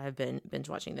 So I've been binge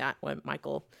watching that when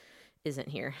Michael isn't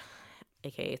here,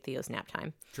 aka Theo's nap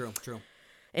time, True.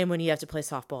 and when you have to play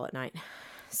softball at night.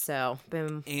 So,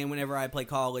 boom. And whenever I play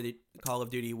Call of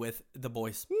Duty with the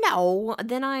boys. No,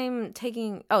 then I'm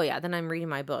then I'm reading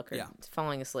my book or Yeah.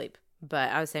 falling asleep.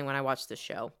 But I was saying when I watched the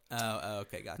show. Oh,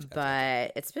 okay, gotcha.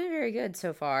 But it's been very good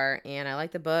so far, and I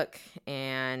like the book,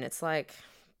 and it's like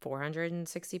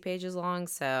 460 pages long,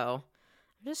 so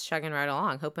I'm just chugging right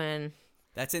along, hoping.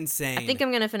 That's insane. I think I'm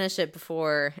going to finish it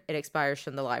before it expires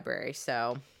from the library,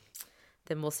 so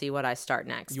then we'll see what I start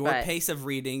next. Your but, pace of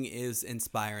reading is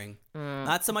inspiring.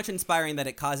 Not so much inspiring that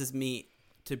it causes me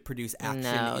to produce action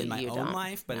No, in my you own don't.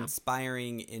 life, but No.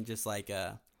 inspiring in just like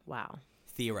a wow.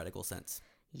 theoretical sense.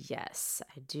 Yes,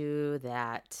 I do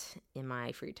that in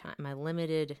my free time, my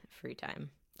limited free time.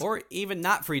 Or even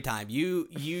not free time. You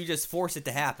just force it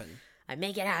to happen. I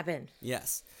make it happen.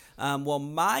 Yes. Well,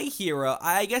 my hero,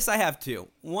 I guess I have two.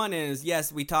 One is,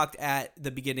 yes, we talked at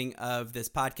the beginning of this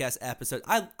podcast episode.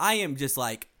 I am just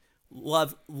like,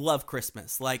 love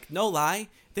Christmas. Like, no lie,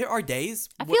 there are days.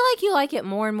 I feel like you like it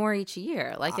more and more each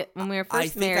year. Like when we were first I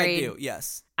think married. I do,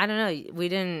 yes. I don't know. We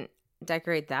didn't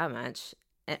decorate that much.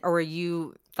 Or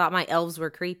you thought my elves were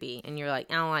creepy and you're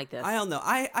like, I don't like this. I don't know.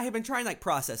 I have been trying to like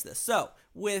process this. So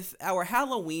with our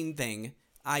Halloween thing,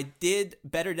 I did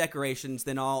better decorations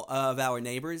than all of our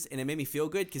neighbors, and it made me feel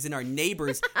good because then our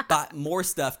neighbors bought more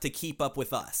stuff to keep up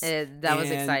with us. That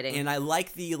was exciting. And I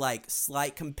like the like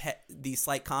slight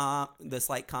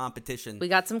competition. We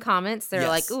got some comments. They're Yes.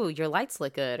 like, "Ooh, your lights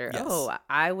look good," or Yes. "Oh,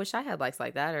 I wish I had lights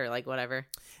like that," or like whatever.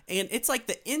 And it's like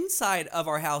the inside of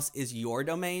our house is your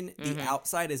domain, the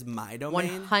outside is my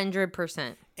domain.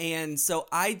 100%. And so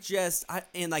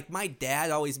and like my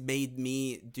dad always made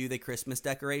me do the Christmas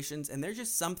decorations, and there's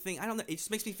just something, I don't know, it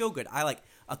just makes me feel good. I like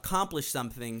accomplish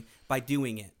something by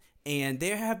doing it. And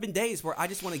there have been days where I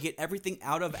just want to get everything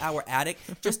out of our attic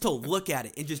just to look at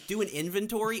it and just do an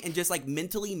inventory and just like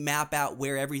mentally map out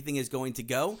where everything is going to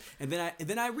go. And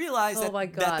then I realize Oh my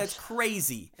that's gosh.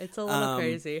 crazy. It's a little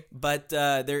crazy. But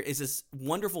there is this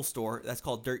wonderful store that's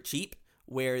called Dirt Cheap,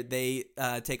 where they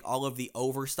take all of the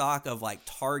overstock of like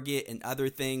Target and other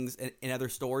things in other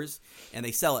stores, and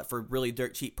they sell it for really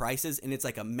dirt cheap prices. And it's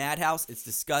like a madhouse. It's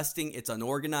disgusting. It's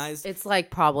unorganized. It's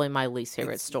like probably my least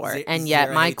favorite store. Z- And yet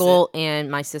Zara Michael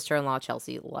and my sister-in-law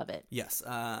Chelsea love it. Yes,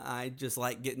 I just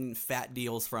like getting fat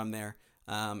deals from there,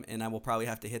 and I will probably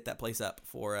have to hit that place up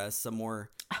for some more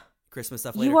Christmas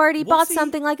stuff later. You already We'll bought see.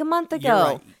 something like a month ago. You're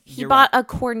right. He You're bought right. a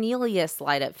Cornelius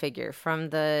light-up figure from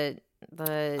the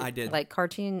I did. like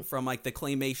cartoon. From like the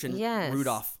claymation Yes.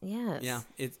 Rudolph. Yes. Yeah,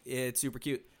 it's super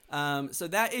cute. So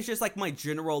that is just like my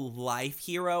general life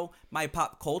hero. My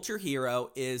pop culture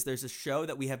hero is there's a show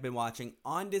that we have been watching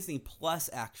on Disney Plus.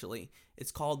 Actually,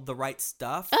 it's called The Right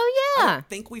Stuff. Oh I yeah. don't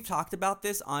think we've talked about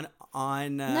this on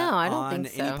No, I don't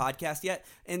think any so. podcast yet.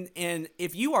 And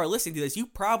if you are listening to this, you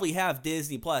probably have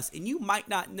Disney Plus, and you might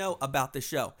not know about the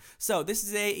show. So this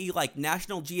is a like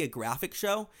National Geographic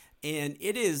show, and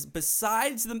it is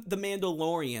besides the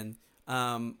Mandalorian,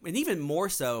 and even more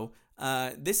so.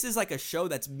 This is like a show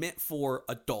that's meant for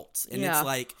adults, and Yeah. it's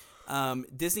like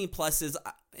Disney Plus is,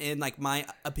 in like my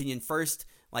opinion, first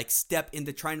like step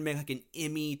into trying to make like an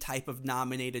Emmy type of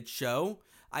nominated show.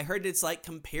 I heard it's like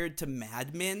compared to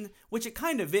Mad Men, which it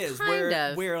kind of is,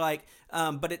 where like,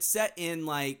 but it's set in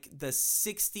like the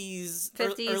 60s,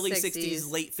 50s, early 60s.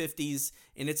 60s, late 50s,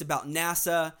 and it's about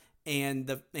NASA and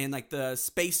like the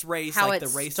space race, How like it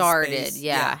the race started, of space.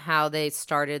 yeah, how they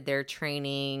started their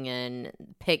training and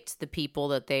picked the people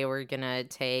that they were gonna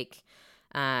take,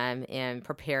 and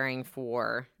preparing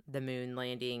for the moon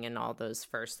landing and all those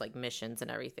first like missions and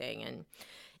everything. And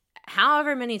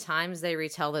however many times they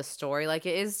retell this story, like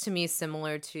it is to me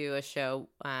similar to a show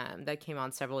that came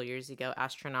on several years ago,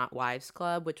 Astronaut Wives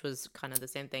Club, which was kind of the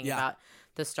same thing Yeah. about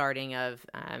the starting of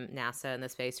NASA and the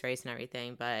space race and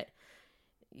everything. But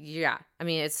yeah, I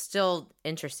mean, it's still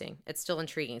interesting. It's still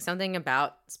intriguing. Something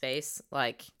about space,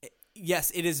 like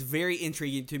Yes, it is very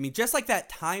intriguing to me. Just like that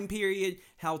time period,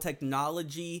 how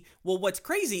technology. Well, what's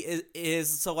crazy is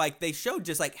so like they showed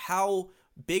just like how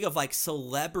big of like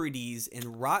celebrities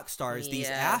and rock stars these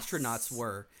Yes. astronauts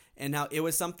were, and how it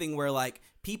was something where like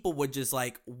people would just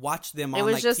like watch them It on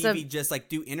was like just TV, just like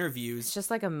do interviews. it's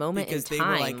just like a moment in Because they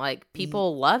were, time. Like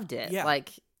people loved it. Yeah.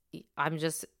 Like I'm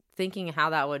just thinking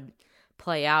how that would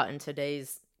play out in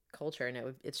today's culture,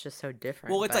 and it's just so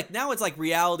different. Well, it's but- like now it's like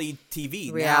reality TV.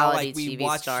 now, Reality like we TV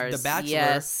watch stars, The Bachelor,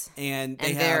 yes. and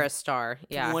and they're a have star.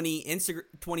 Yeah.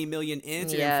 20 million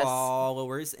Instagram Yes.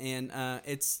 followers, and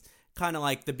it's kind of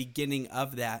like the beginning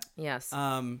of that. Yes.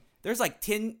 There's like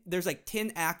 10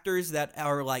 actors that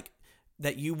are like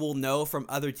that you will know from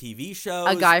other TV shows.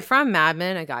 A guy from Mad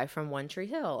Men, a guy from One Tree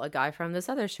Hill, a guy from this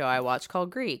other show I watched called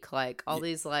Greek. Like all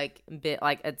these like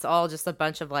it's all just a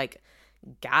bunch of like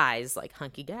guys, like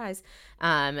hunky guys,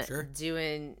 Sure.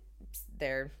 doing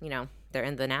they're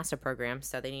in the NASA program,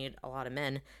 so they need a lot of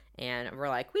men. And we're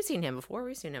like, we've seen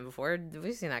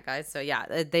that guy. So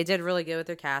yeah, they did really good with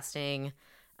their casting.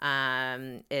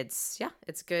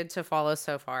 It's good to follow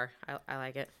so far. I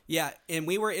like it. Yeah, and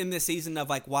we were in this season of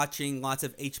like watching lots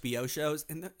of HBO shows,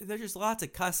 and there's just lots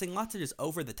of cussing, lots of just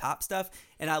over the top stuff.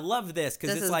 And I love this because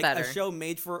This it's is like better. a show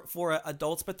made for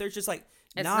adults, but there's just like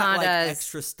It's not not like as-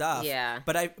 extra stuff. yeah.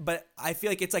 But I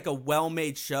feel like it's like a well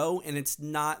made show, and it's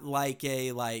not like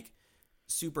a like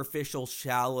superficial,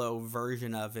 shallow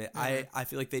version of it. I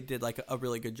feel like they did like a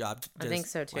really good job. I think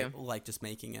so, too. Like just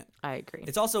making it. I agree.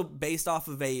 It's also based off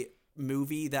of a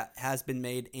movie that has been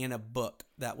made and a book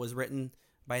that was written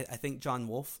by, I think, John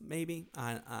Wolfe, maybe.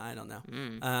 I don't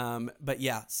know. But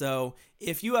yeah, so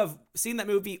if you have seen that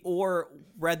movie or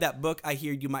read that book, I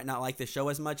hear you might not like the show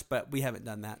as much, but we haven't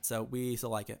done that, so we still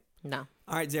like it. No.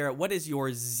 All right, Zara, what is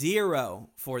your 0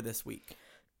 for this week?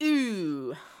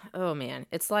 Ooh. Oh, man.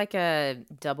 It's like a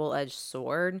double-edged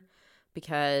sword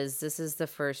because this is the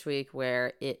first week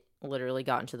where it literally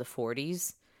got into the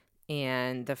 40s.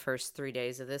 And the first 3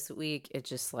 days of this week, it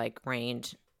just like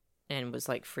rained and was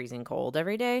like freezing cold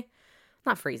every day.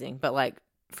 Not freezing, but like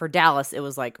for Dallas, it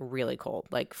was like really cold.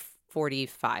 Like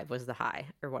 45 was the high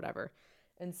or whatever.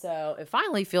 And so it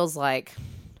finally feels like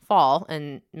fall.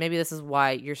 And maybe this is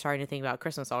why you're starting to think about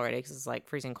Christmas already, because it's like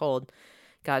freezing cold.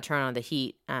 Got to turn on the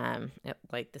heat.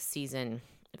 Like the season,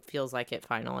 it feels like it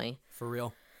finally. For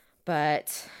real.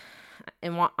 But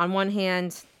on one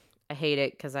hand, I hate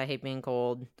it because I hate being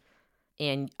cold.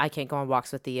 And I can't go on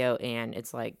walks with Theo, and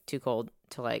it's like too cold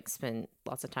to like spend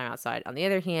lots of time outside. On the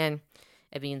other hand,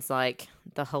 it means like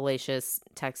the hellacious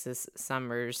Texas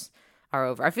summers are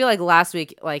over. I feel like last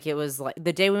week, like it was like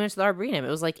the day we went to the Arboretum, it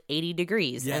was like 80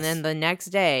 degrees. Yes. And then the next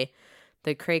day,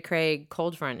 the cray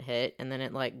cold front hit, and then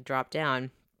it like dropped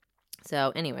down.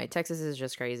 So anyway, Texas is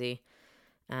just crazy.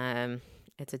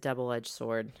 It's a double-edged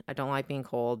sword. I don't like being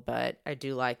cold, but I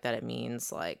do like that it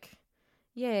means like,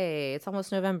 yay, it's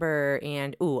almost November.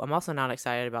 And I'm also not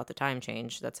excited about the time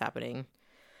change that's happening.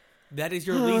 That is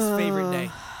your least favorite day.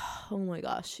 Oh my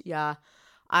gosh. Yeah.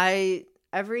 I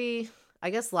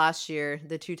guess last year,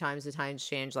 the 2 times the times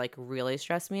change like really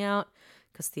stressed me out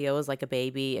because Theo was like a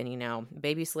baby, and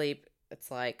baby sleep,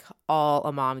 it's like all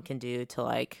a mom can do to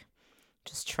like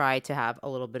just try to have a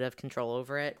little bit of control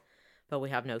over it, but we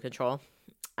have no control.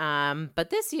 But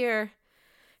this year,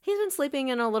 he's been sleeping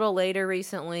in a little later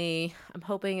recently. I'm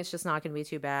hoping it's just not going to be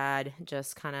too bad.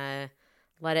 Just kind of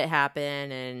let it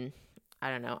happen. And I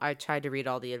don't know. I tried to read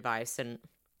all the advice, and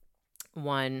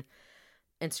one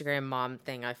Instagram mom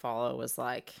thing I follow was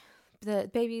like, the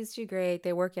babies do great.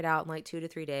 They work it out in like 2 to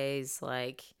 3 days.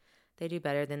 Like, they do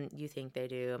better than you think they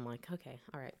do. I'm like, okay,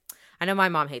 all right. I know my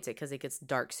mom hates it because it gets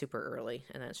dark super early,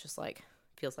 and then it's just like,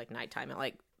 feels like nighttime at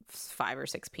like 5 or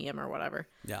 6 p.m. or whatever.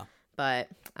 Yeah. But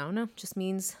I don't know. Just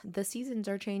means the seasons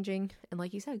are changing. And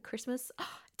like you said, Christmas,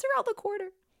 it's around the corner.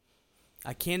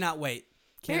 I cannot wait.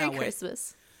 Merry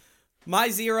Christmas. My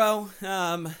 0,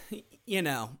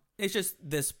 it's just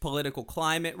this political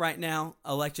climate right now.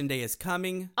 Election day is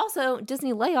coming. Also,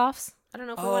 Disney layoffs. I don't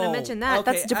know if we want to mention that.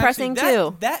 Okay. That's depressing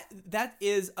Actually, too. That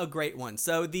is a great one.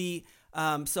 So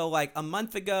so like a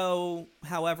month ago,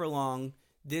 however long,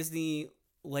 Disney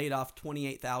laid off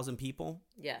 28,000 people.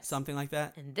 Yes. Something like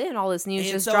that. And then all this news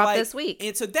And just so, dropped like, this week.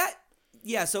 And so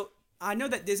so I know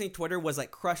that Disney Twitter was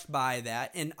like crushed by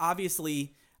that. And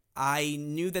obviously I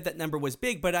knew that number was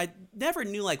big, but I never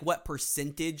knew like what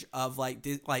percentage of like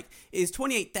is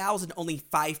 28,000 only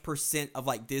 5% of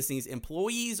like Disney's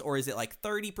employees, or is it like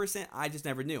 30%? I just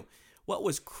never knew. What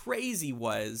was crazy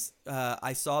was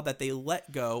I saw that they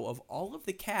let go of all of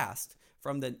the cast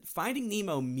from the Finding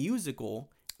Nemo musical,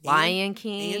 Lion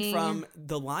King. and from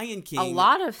the Lion King. A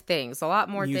lot of things. A lot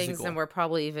more things musical. than we're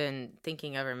probably even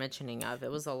thinking of or mentioning of.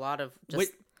 It was a lot of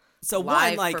just So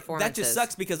live one, like, that performances. just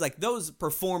sucks because like those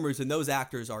performers and those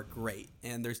actors are great,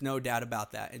 and there's no doubt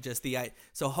about that. And just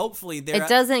so hopefully it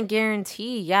doesn't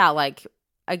guarantee. Yeah, like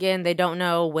again, they don't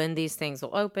know when these things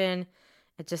will open.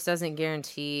 It just doesn't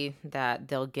guarantee that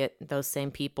they'll get those same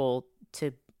people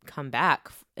to come back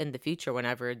in the future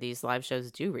whenever these live shows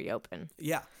do reopen.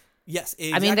 Yeah. Yes.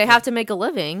 Exactly. I mean, they have to make a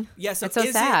living. Yeah. So it's so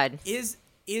sad.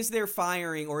 Is there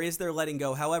firing or is there letting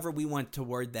go? However we want to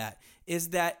word that. Is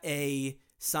that a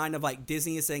sign of like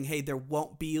Disney is saying, hey, there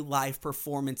won't be live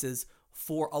performances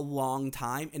for a long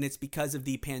time, and it's because of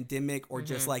the pandemic, or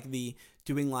just like the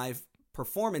doing live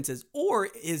performances? Or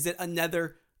is it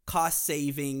another cost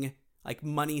saving, like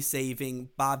money saving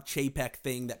Bob Chapek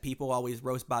thing that people always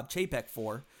roast Bob Chapek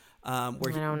for?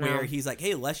 Where he's like,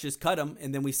 hey, let's just cut them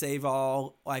and then we save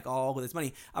all of this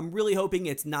money. I'm really hoping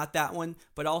it's not that one,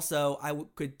 but also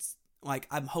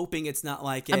I'm hoping it's not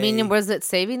like I mean, was it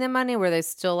saving them money? Were they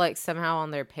still like somehow on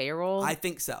their payroll? I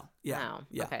think so. Yeah. Oh,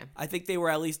 yeah. okay. I think they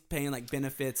were at least paying like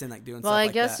benefits and like doing well, stuff I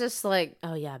like guess that. just like,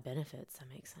 oh yeah, benefits.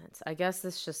 That makes sense. I guess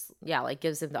this just, like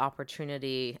gives them the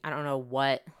opportunity. I don't know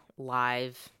what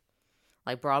live,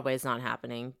 like Broadway's not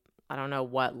happening. I don't know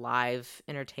what live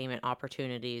entertainment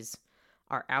opportunities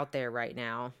are out there right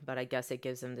now, but I guess it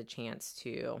gives them the chance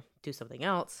to do something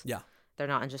else. Yeah. They're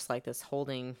not in just like this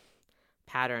holding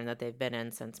pattern that they've been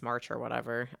in since March or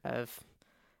whatever of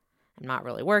I'm not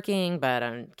really working, but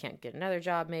I can't get another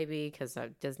job maybe because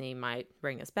Disney might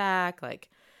bring us back. Like,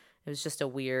 it was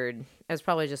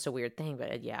probably just a weird thing,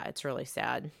 but yeah, it's really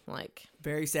sad. Like,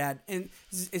 very sad. And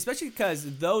especially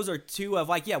because those are two of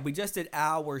like, yeah, we just did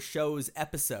our show's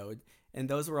episode and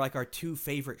those were like our two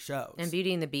favorite shows. And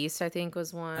Beauty and the Beast, I think,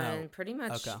 was one. Oh, pretty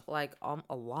much like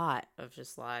a lot of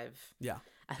just live. Yeah.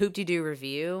 A Hoop-Dee-Doo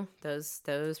review. Those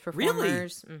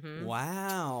performers. Really? Mm-hmm.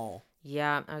 Wow.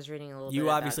 Yeah, I was reading a little bit. You of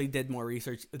obviously that. did more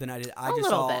research than I did. A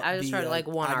little bit. I just read like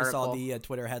one article. I just saw the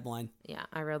Twitter headline. Yeah,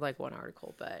 I read like one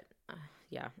article, but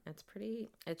yeah,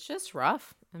 it's just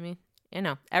rough. I mean,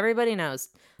 everybody knows.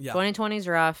 Yeah. 2020 is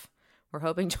rough. We're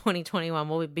hoping 2021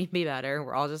 will be better.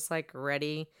 We're all just like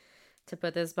ready to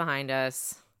put this behind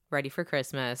us, ready for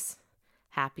Christmas,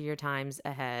 happier times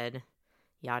ahead,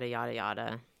 yada, yada,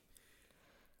 yada.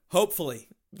 Hopefully.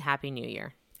 Happy New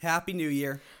Year. Happy New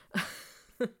Year.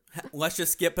 Let's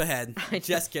just skip ahead.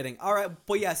 Just kidding. All right.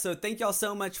 Well, yeah, so thank y'all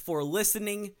so much for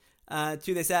listening to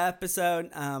this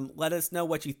episode. Let us know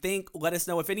what you think. Let us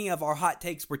know if any of our hot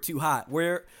takes were too hot.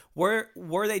 Were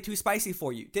they too spicy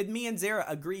for you? Did me and Zara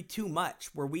agree too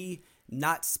much? Were we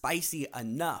not spicy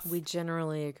enough? We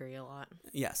generally agree a lot.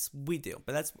 Yes, we do.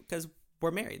 But that's because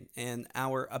we're married and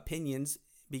our opinions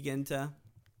begin to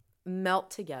melt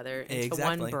together into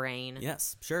one brain.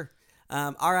 Yes, sure.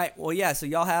 All right. Well, yeah. So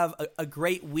y'all have a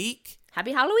great week.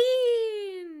 Happy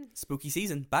Halloween. Spooky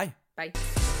season. Bye. Bye.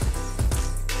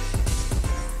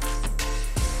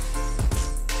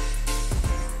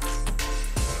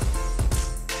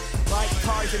 Like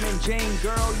Tarzan and Jane,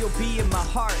 girl, you'll be in my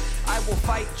heart. I will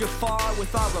fight Jafar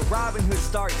with all the Robin Hood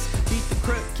starts. Beat the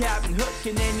crook, Captain Hook,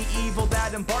 and any evil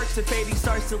that embarks. If Fady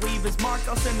starts to leave his mark,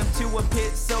 I'll send him to a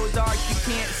pit so dark you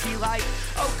can't see light.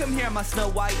 Oh, come here, my Snow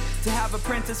White, to have a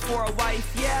princess for a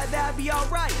wife. Yeah, that'd be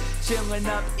alright. Chilling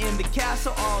up in the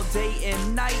castle all day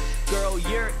and night. Girl,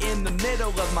 you're in the middle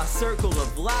of my circle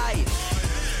of life.